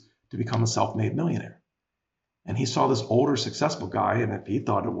attributes to become a self-made millionaire. And he saw this older, successful guy, and he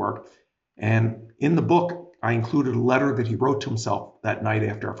thought it worked. And in the book, I included a letter that he wrote to himself that night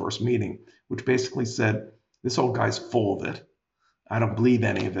after our first meeting, which basically said, this old guy's full of it. I don't believe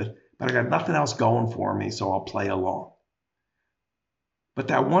any of it, but I got nothing else going for me, so I'll play along. But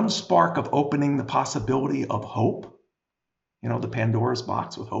that one spark of opening the possibility of hope, the Pandora's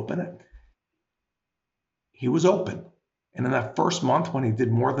box with hope in it, he was open. And in that first month, when he did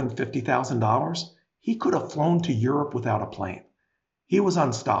more than $50,000, he could have flown to Europe without a plane. He was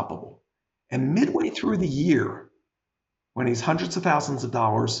unstoppable. And midway through the year, when he's hundreds of thousands of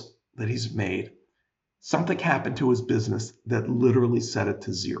dollars that he's made, something happened to his business that literally set it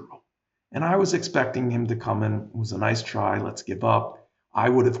to 0. And I was expecting him to come in. It was a nice try. Let's give up. I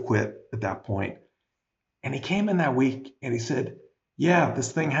would have quit at that point. And he came in that week and he said, yeah,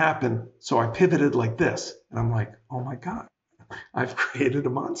 this thing happened, so I pivoted like this. And I'm like, oh my God, I've created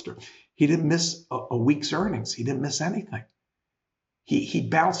a monster. He didn't miss a week's earnings. He didn't miss anything. He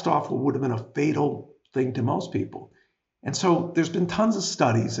bounced off what would have been a fatal thing to most people. And so there's been tons of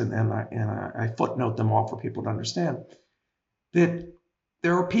studies, and I footnote them all for people to understand, that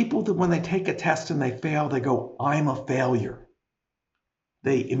there are people that when they take a test and they fail, they go, I'm a failure.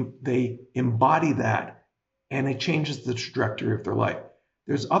 They embody that, and it changes the trajectory of their life.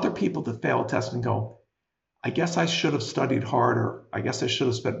 There's other people that fail a test and go, I guess I should have studied harder. I guess I should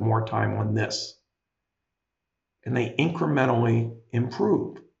have spent more time on this. And they incrementally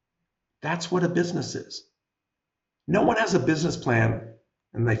improve. That's what a business is. No one has a business plan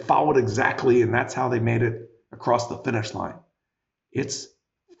and they followed exactly, and that's how they made it across the finish line. It's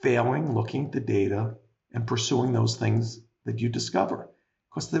failing, looking at the data, and pursuing those things that you discover.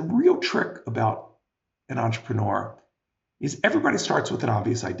 Because the real trick about an entrepreneur is everybody starts with an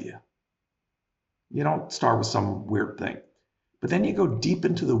obvious idea. You don't start with some weird thing. But then you go deep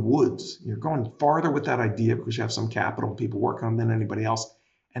into the woods. You're going farther with that idea because you have some capital and people working on it than anybody else.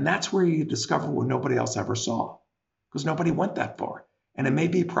 And that's where you discover what nobody else ever saw, because nobody went that far. And it may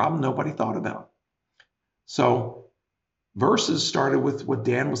be a problem nobody thought about. So Versus started with what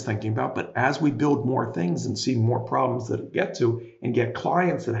Dan was thinking about, but as we build more things and see more problems that get to and get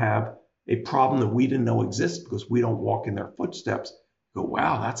clients that have a problem that we didn't know exists because we don't walk in their footsteps, go,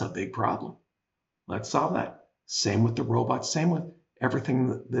 wow, that's a big problem. Let's solve that. Same with the robots, same with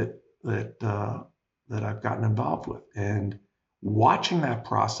everything that I've gotten involved with. And watching that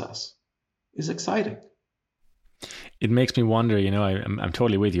process is exciting. It makes me wonder, I'm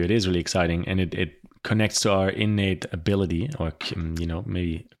totally with you. It is really exciting, and it connects to our innate ability, or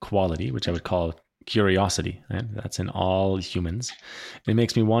maybe quality, which I would call curiosity. Right? That's in all humans. It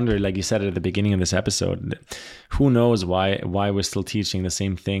makes me wonder, like you said at the beginning of this episode, who knows why we're still teaching the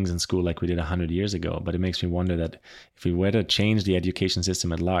same things in school like we did 100 years ago. But it makes me wonder that if we were to change the education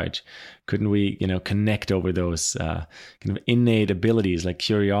system at large, couldn't we connect over those kind of innate abilities like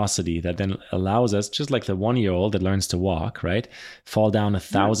curiosity that then allows us, just like the 1-year-old that learns to walk, right, fall down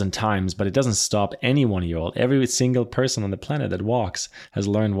 1,000 times, but it doesn't stop any 1-year-old. Every single person on the planet that walks has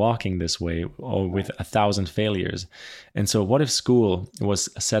learned walking this way, or with 1,000 failures. And so what if school was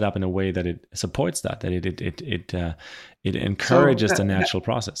set up in a way that it supports that it encourages the natural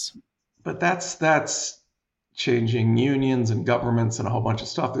process? But that's changing unions and governments and a whole bunch of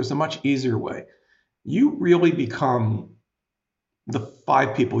stuff. There's a much easier way. You really become the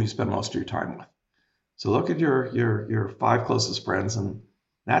 5 people you spend most of your time with. So look at your 5 closest friends, and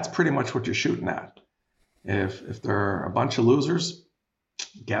that's pretty much what you're shooting at. If they're a bunch of losers,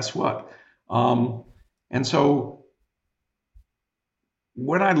 guess what? And so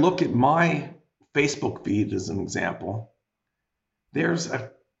when I look at my Facebook feed as an example, there's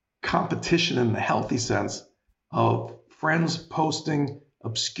a competition in the healthy sense of friends posting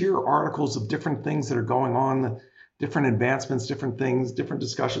obscure articles of different things that are going on, different advancements, different things, different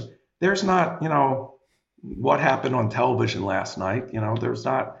discussions. There's not, what happened on television last night. There's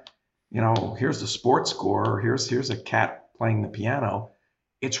not, here's the sports score, or here's a cat playing the piano.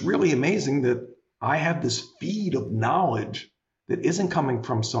 It's really amazing that I have this feed of knowledge that isn't coming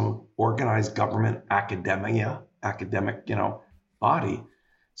from some organized government academic, body.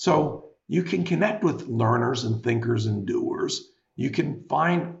 So you can connect with learners and thinkers and doers. You can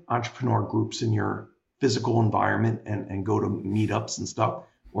find entrepreneur groups in your physical environment and go to meetups and stuff,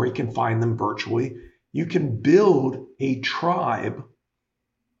 or you can find them virtually. You can build a tribe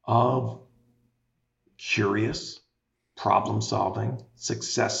of curious, problem-solving,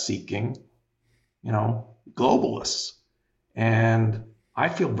 success-seeking, globalists. And I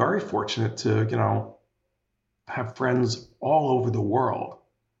feel very fortunate to, have friends all over the world.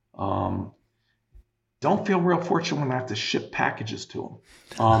 Don't feel real fortunate when I have to ship packages to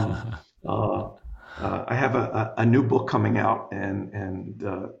them. I have a new book coming out and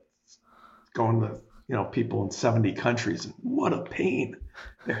going to people in 70 countries. What a pain!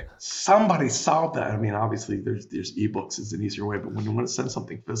 Somebody solved that. I mean, obviously there's ebooks is an easier way, but when you want to send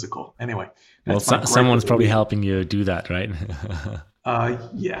something physical, anyway. Well, someone's probably helping you do that, right?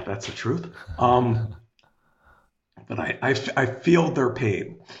 Yeah, that's the truth. But I feel their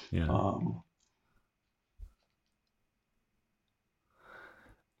pain. Yeah.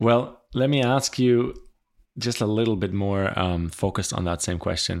 Well, let me ask you just a little bit more focused on that same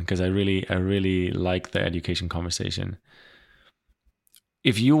question, because I really like the education conversation.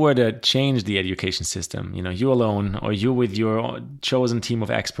 If you were to change the education system, you alone or you with your chosen team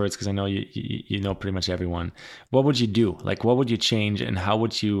of experts, because I know you know pretty much everyone, what would you do? Like, what would you change, and how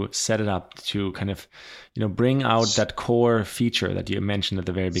would you set it up to kind of, bring out that core feature that you mentioned at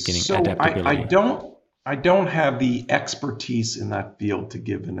the very beginning, so adaptability? I don't have the expertise in that field to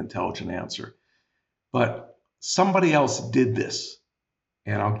give an intelligent answer, but somebody else did this.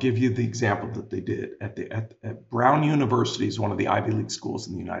 And I'll give you the example that they did at Brown University, is one of the Ivy League schools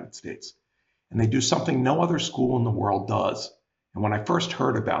in the United States. And they do something no other school in the world does. And when I first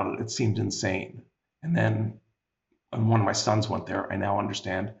heard about it, it seemed insane. And then when one of my sons went there, I now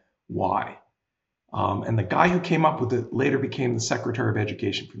understand why. And the guy who came up with it later became the Secretary of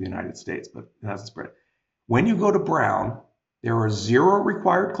Education for the United States, but it hasn't spread. When you go to Brown, there are 0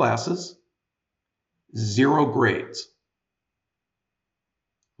 required classes, 0 grades.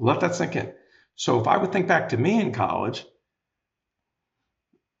 Let that sink in. So if I would think back to me in college,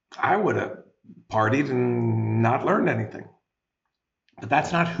 I would have partied and not learned anything. But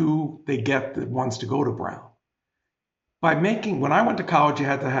that's not who they get that wants to go to Brown. When I went to college, you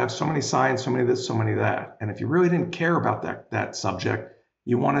had to have so many science, so many this, so many that. And if you really didn't care about that subject,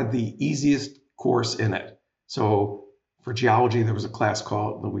 you wanted the easiest course in it. So for geology, there was a class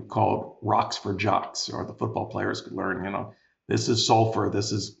that we called Rocks for Jocks, or the football players could learn, this is sulfur,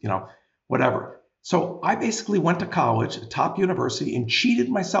 this is, whatever. So I basically went to college, a top university, and cheated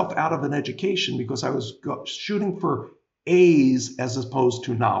myself out of an education because I was shooting for A's as opposed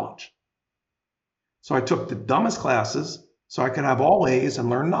to knowledge. So I took the dumbest classes so I could have all A's and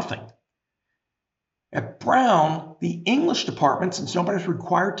learn nothing. At Brown, the English department, since nobody's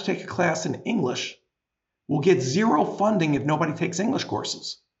required to take a class in English, will get zero funding if nobody takes English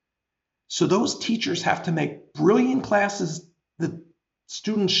courses. So those teachers have to make brilliant classes that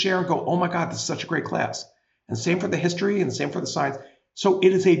students share and go, oh my God, this is such a great class. And same for the history and same for the science. So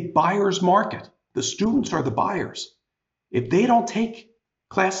it is a buyer's market. The students are the buyers. If they don't take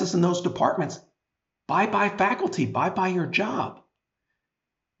classes in those departments, bye-bye faculty, bye-bye your job.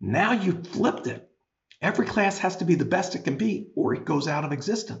 Now you've flipped it. Every class has to be the best it can be or it goes out of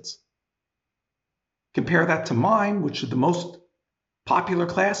existence. Compare that to mine, which is the most popular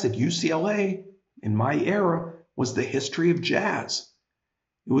class at UCLA in my era was the history of jazz.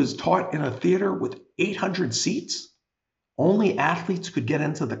 It was taught in a theater with 800 seats. Only athletes could get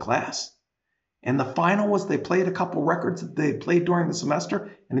into the class. And the final was they played a couple records that they played during the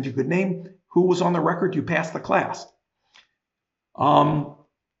semester. And if you could name who was on the record, you passed the class.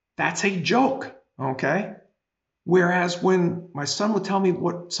 That's a joke, okay? Whereas when my son would tell me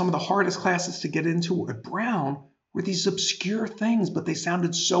what some of the hardest classes to get into at Brown were these obscure things, but they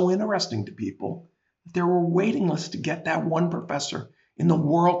sounded so interesting to people that there were waiting lists to get that one professor in the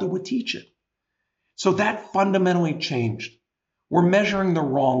world that would teach it. So that fundamentally changed. We're measuring the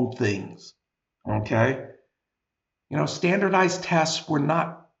wrong things, okay? You know, standardized tests were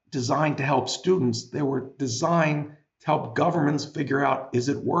not designed to help students. They were designed to help governments figure out, is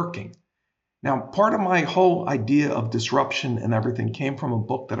it working? Now, part of my whole idea of disruption and everything came from a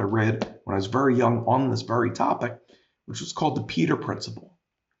book that I read when I was very young on this very topic, which was called the Peter Principle.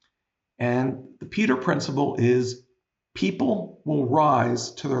 And the Peter Principle is people will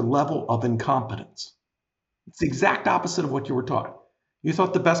rise to their level of incompetence. It's the exact opposite of what you were taught. You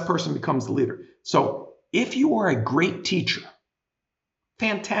thought the best person becomes the leader. So if you are a great teacher,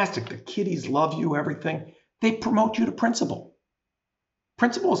 fantastic, the kiddies love you, everything, they promote you to principal.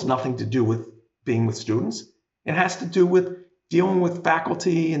 Principal has nothing to do with being with students. It has to do with dealing with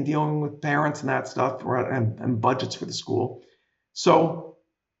faculty and dealing with parents and that stuff, and budgets for the school. So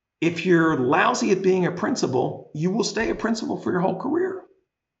if you're lousy at being a principal, you will stay a principal for your whole career.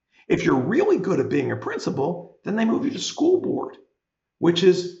 If you're really good at being a principal, then they move you to school board, which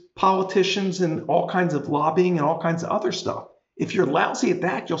is politicians and all kinds of lobbying and all kinds of other stuff. If you're lousy at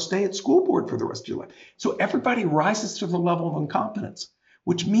that, you'll stay at school board for the rest of your life. So everybody rises to the level of incompetence,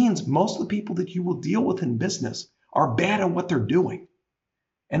 which means most of the people that you will deal with in business are bad at what they're doing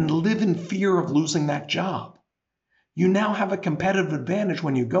and live in fear of losing that job. You now have a competitive advantage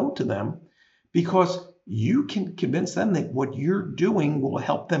when you go to them because you can convince them that what you're doing will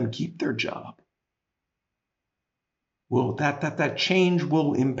help them keep their job. Well, that change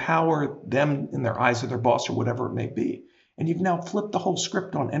will empower them in their eyes of their boss or whatever it may be. And you've now flipped the whole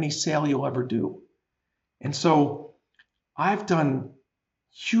script on any sale you'll ever do. And so I've done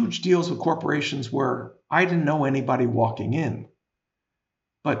huge deals with corporations where I didn't know anybody walking in,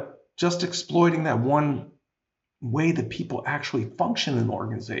 but just exploiting that one way that people actually function in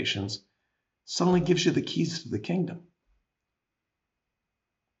organizations suddenly gives you the keys to the kingdom.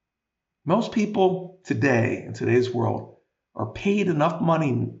 Most people today, in today's world, are paid enough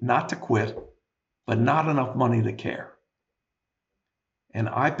money not to quit, but not enough money to care. And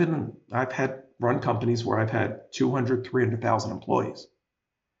I've had run companies where I've had 200, 300,000 employees.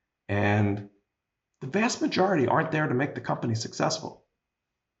 And the vast majority aren't there to make the company successful,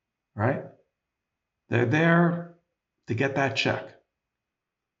 right? They're there to get that check.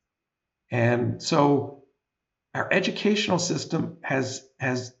 And so our educational system has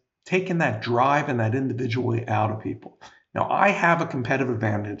taken that drive and that individuality out of people. Now, I have a competitive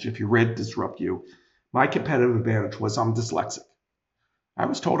advantage. If you read Disrupt You, my competitive advantage was I'm dyslexic. I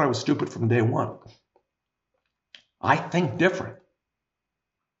was told I was stupid from day one. I think different.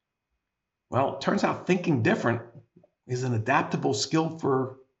 Well, it turns out thinking different is an adaptable skill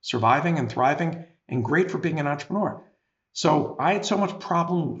for surviving and thriving and great for being an entrepreneur. So I had so much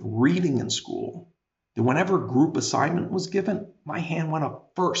problem reading in school that whenever a group assignment was given, my hand went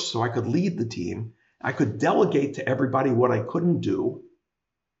up first so I could lead the team. I could delegate to everybody what I couldn't do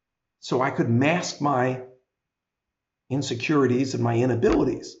so I could mask my insecurities and my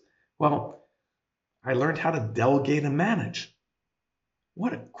inabilities. Well, I learned how to delegate and manage.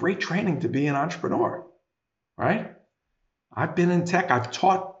 What a great training to be an entrepreneur, right? I've been in tech. I've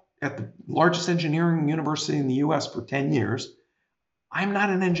taught at the largest engineering university in the US for 10 years. I'm not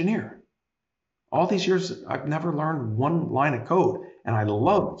an engineer. All these years, I've never learned one line of code. And I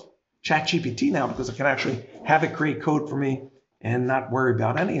love ChatGPT now because I can actually have it create code for me and not worry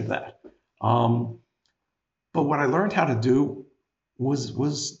about any of that. But what I learned how to do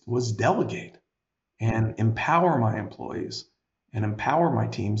was delegate and empower my employees and empower my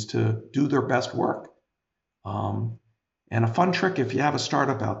teams to do their best work. Um, and a fun trick, if you have a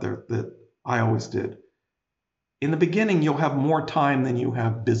startup out there that I always did, in the beginning, you'll have more time than you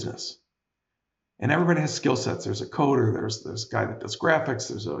have business. And everybody has skill sets. There's a coder, there's a guy that does graphics,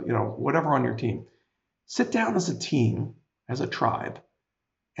 there's a, whatever on your team. Sit down as a team, as a tribe,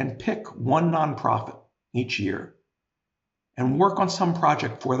 and pick one nonprofit each year and work on some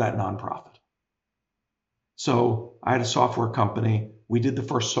project for that nonprofit. So I had a software company. We did the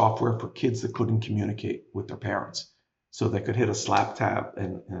first software for kids that couldn't communicate with their parents. So they could hit a slap tab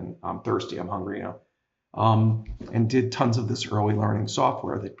and I'm thirsty, I'm hungry, and did tons of this early learning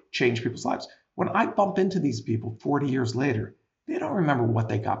software that changed people's lives. When I bump into these people 40 years later, they don't remember what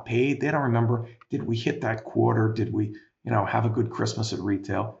they got paid. They don't remember, did we hit that quarter? Did we, have a good Christmas at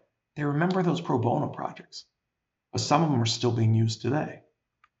retail? They remember those pro bono projects, but some of them are still being used today.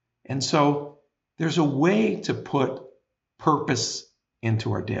 And so there's a way to put purpose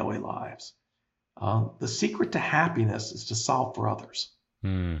into our daily lives. The secret to happiness is to solve for others.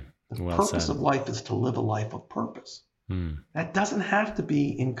 The purpose of life is to live a life of purpose. That doesn't have to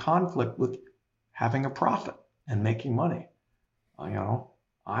be in conflict with having a profit and making money. I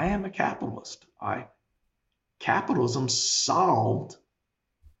am a capitalist. Capitalism solved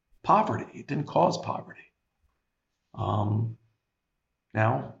poverty. It didn't cause poverty. Now,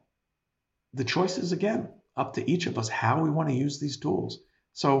 the choice is, again, up to each of us how we want to use these tools.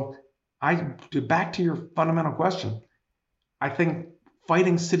 So back to your fundamental question, I think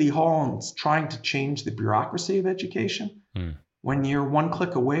fighting City Hall and trying to change the bureaucracy of education, when you're one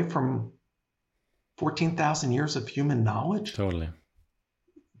click away from 14,000 years of human knowledge. Totally.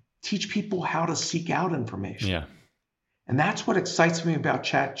 Teach people how to seek out information. Yeah. And that's what excites me about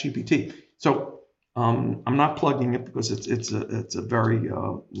ChatGPT. So I'm not plugging it because it's a very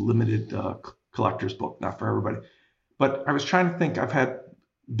limited collector's book, not for everybody. But I was trying to think, I've had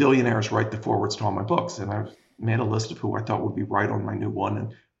billionaires write the forwards to all my books, and I've made a list of who I thought would be right on my new one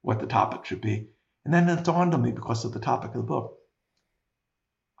and what the topic should be. And then it dawned on me, because of the topic of the book,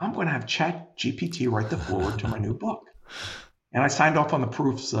 I'm going to have ChatGPT write the forward to my new book. And I signed off on the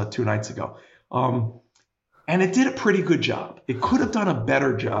proofs 2 nights ago. And it did a pretty good job. It could have done a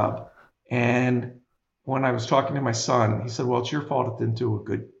better job. And when I was talking to my son, he said, well, it's your fault it didn't do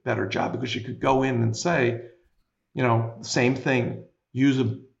a better job, because you could go in and say, same thing, use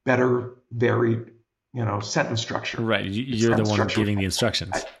a better, varied, sentence structure. Right. You're the one giving the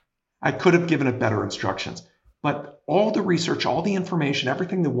instructions. I could have given it better instructions. But all the research, all the information,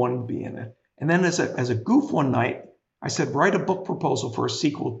 everything that wanted to be in it. And then as a goof one night, I said, write a book proposal for a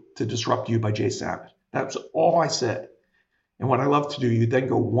sequel to Disrupt You by Jay Samit. That's all I said. And what I love to do, you then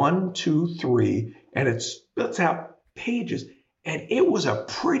go 1, 2, 3, and it spits out pages. And it was a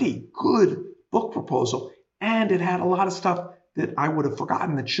pretty good book proposal. And it had a lot of stuff that I would have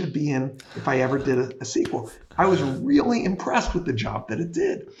forgotten that should be in if I ever did a sequel. I was really impressed with the job that it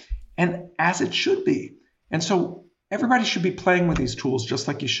did, and as it should be. And so everybody should be playing with these tools, just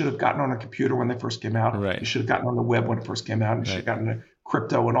like you should have gotten on a computer when they first came out. Right. You should have gotten on the web when it first came out. And you should have gotten into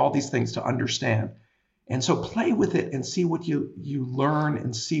crypto and all these things to understand. And so play with it and see what you learn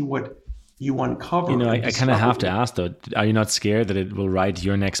and see what you uncover. I kind of have to ask, though, are you not scared that it will write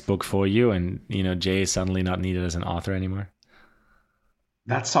your next book for you and, Jay is suddenly not needed as an author anymore?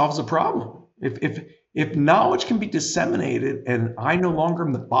 That solves the problem. If knowledge can be disseminated and I no longer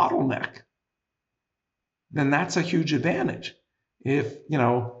am the bottleneck, then that's a huge advantage. If,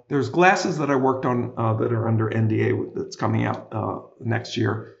 there's glasses that I worked on that are under NDA that's coming out next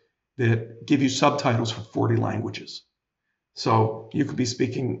year that give you subtitles for 40 languages. So you could be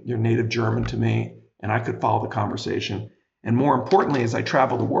speaking your native German to me and I could follow the conversation. And more importantly, as I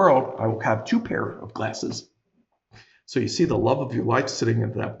travel the world, I will have 2 pairs of glasses. So you see the love of your life sitting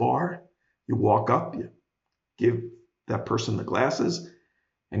at that bar, you walk up, you give that person the glasses,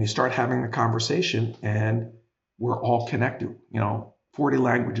 and you start having the conversation, and we're all connected. 40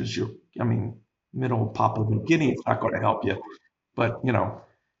 languages, middle Papua New Guinea, it's not going to help you. But,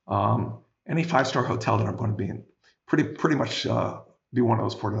 any 5-star hotel that I'm going to be in, pretty much be one of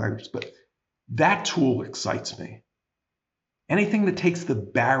those 40 languages. But that tool excites me. Anything that takes the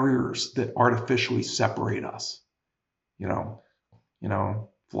barriers that artificially separate us.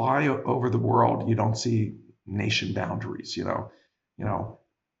 Fly over the world, you don't see nation boundaries.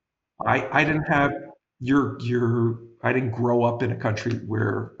 I didn't have I didn't grow up in a country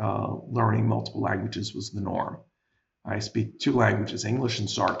where learning multiple languages was the norm. I speak 2 languages, English and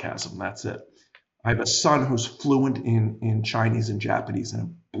sarcasm. That's it. I have a son who's fluent in Chinese and Japanese,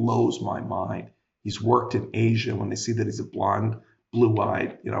 and it blows my mind. He's worked in Asia. When they see that he's a blonde,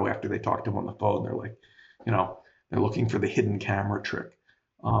 blue-eyed, after they talk to him on the phone, they're like, they're looking for the hidden camera trick.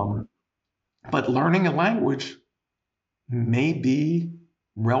 But learning a language may be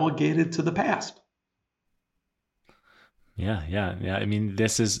relegated to the past. Yeah. I mean,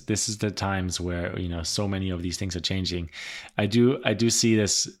 this is the times where so many of these things are changing. I do see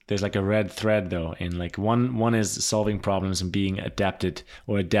this. There's like a red thread though, in like one is solving problems and being adapted,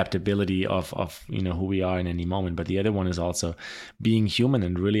 or adaptability of who we are in any moment. But the other one is also being human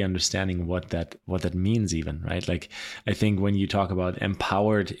and really understanding what that means even, right? Like, I think when you talk about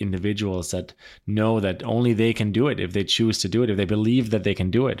empowered individuals that know that only they can do it if they choose to do it, if they believe that they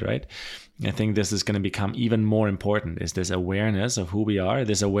can do it, right? I think this is going to become even more important, is this awareness of who we are,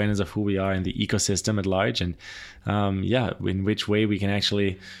 this awareness of who we are in the ecosystem at large, and in which way we can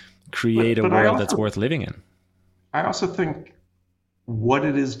actually create a But world that's worth living in. I also think what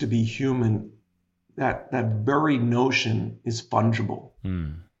it is to be human, that very notion is fungible.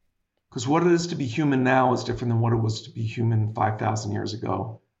 Mm. Because what it is to be human now is different than what it was to be human 5,000 years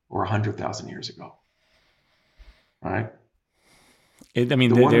ago or 100,000 years ago, right? I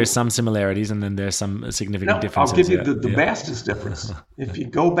mean, The one, there's some similarities, and then there's some significant no, I'll give differences. you Yeah, the yeah. vastest difference. If you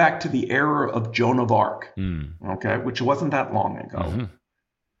go back to the era of Joan of Arc, Mm. okay, which wasn't that long ago, Hmm.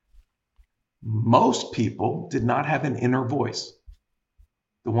 most people did not have an inner voice.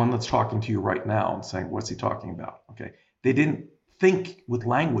 The one that's talking to you right now and saying, what's he talking about? Okay. They didn't think with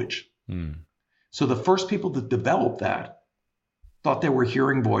language. Mm. So the first people that developed that thought they were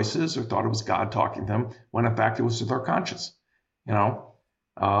hearing voices or thought it was God talking to them, when in fact it was their conscience. You know,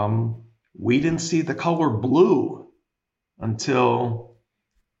 we didn't see the color blue until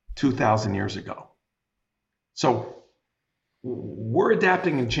 2,000 years ago. So we're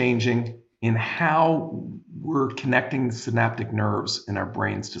adapting and changing in how we're connecting the synaptic nerves in our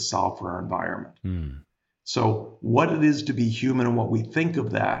brains to solve for our environment. Mm. So what it is to be human and what we think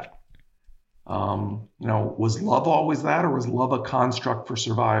of that, was love always that, or was love a construct for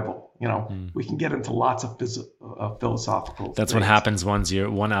survival? Mm. We can get into lots of philosophical That's what things. happens once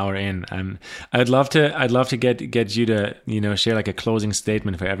you're 1 hour in. And I'd love to get you to share like a closing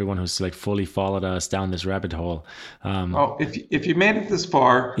statement for everyone who's like fully followed us down this rabbit hole. Well, if you made it this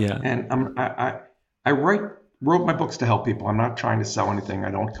far, Yeah. and I wrote my books to help people. I'm not trying to sell anything. I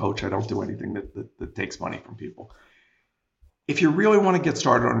don't coach. I don't do anything that takes money from people. If you really want to get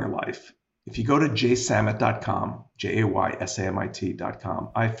started on your life, if you go to jaysamit.com, JAYSAMIT.com,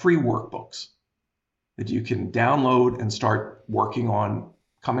 I have free workbooks that you can download and start working on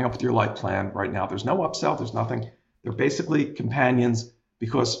coming up with your life plan right now. There's no upsell, there's nothing. They're basically companions,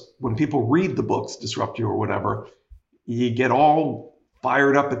 because when people read the books, Disrupt You or whatever, you get all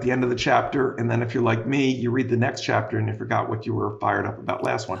fired up at the end of the chapter. And then if you're like me, you read the next chapter and you forgot what you were fired up about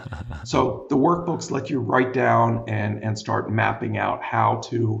last one. So the workbooks let you write down and start mapping out how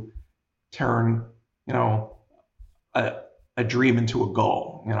to turn, a, a dream into a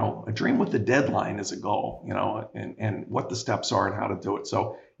goal. A dream with a deadline is a goal, and what the steps are and how to do it.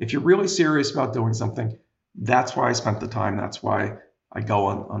 So if you're really serious about doing something, that's why I spent the time. That's why I go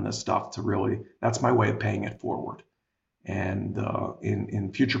on this stuff, to really, that's my way of paying it forward. And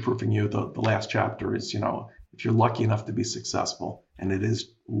in future proofing you, the last chapter is, if you're lucky enough to be successful, and it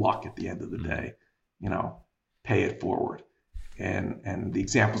is luck at the end of the day, pay it forward. And the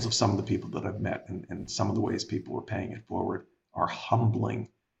examples of some of the people that I've met, and some of the ways people are paying it forward, are humbling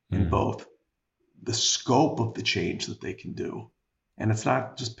in both the scope of the change that they can do. And it's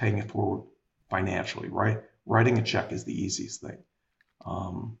not just paying it forward financially, right? Writing a check is the easiest thing.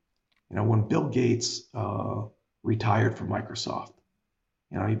 When Bill Gates retired from Microsoft,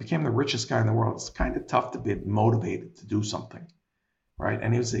 he became the richest guy in the world. It's kind of tough to be motivated to do something, right?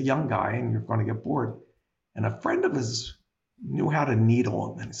 And he was a young guy, and you're going to get bored. And a friend of his knew how to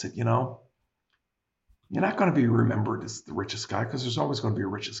needle him, and he said, you're not going to be remembered as the richest guy, because there's always going to be a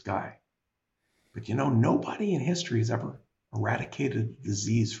richest guy. But nobody in history has ever eradicated a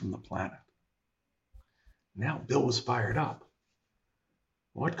disease from the planet. Now Bill was fired up.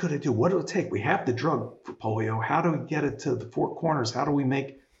 What could it do? What will it take? We have the drug for polio. How do we get it to the four corners? How do we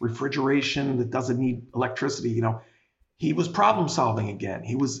make refrigeration that doesn't need electricity? He was problem solving again.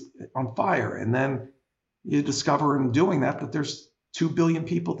 He was on fire. And then you discover in doing that there's 2 billion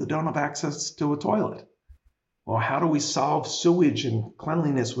people that don't have access to a toilet. Well, how do we solve sewage and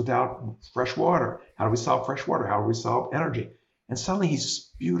cleanliness without fresh water? How do we solve fresh water? How do we solve energy? And suddenly he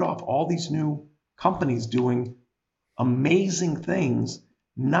spewed off all these new companies doing amazing things,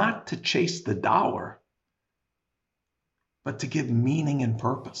 not to chase the dollar, but to give meaning and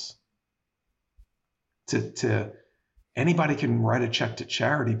purpose. To anybody can write a check to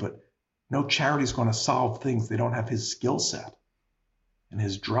charity, but no charity is going to solve things. They don't have his skill set and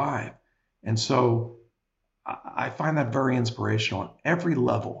his drive. And so I find that very inspirational on every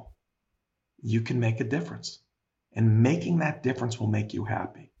level. you can make a difference. And making that difference will make you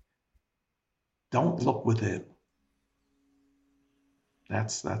happy. Don't look within.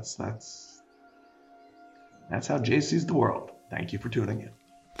 That's how Jay sees the world. Thank you for tuning in.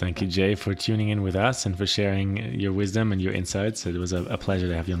 Thank you, Jay, for tuning in with us and for sharing your wisdom and your insights. It was a pleasure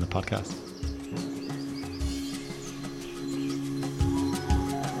to have you on the podcast.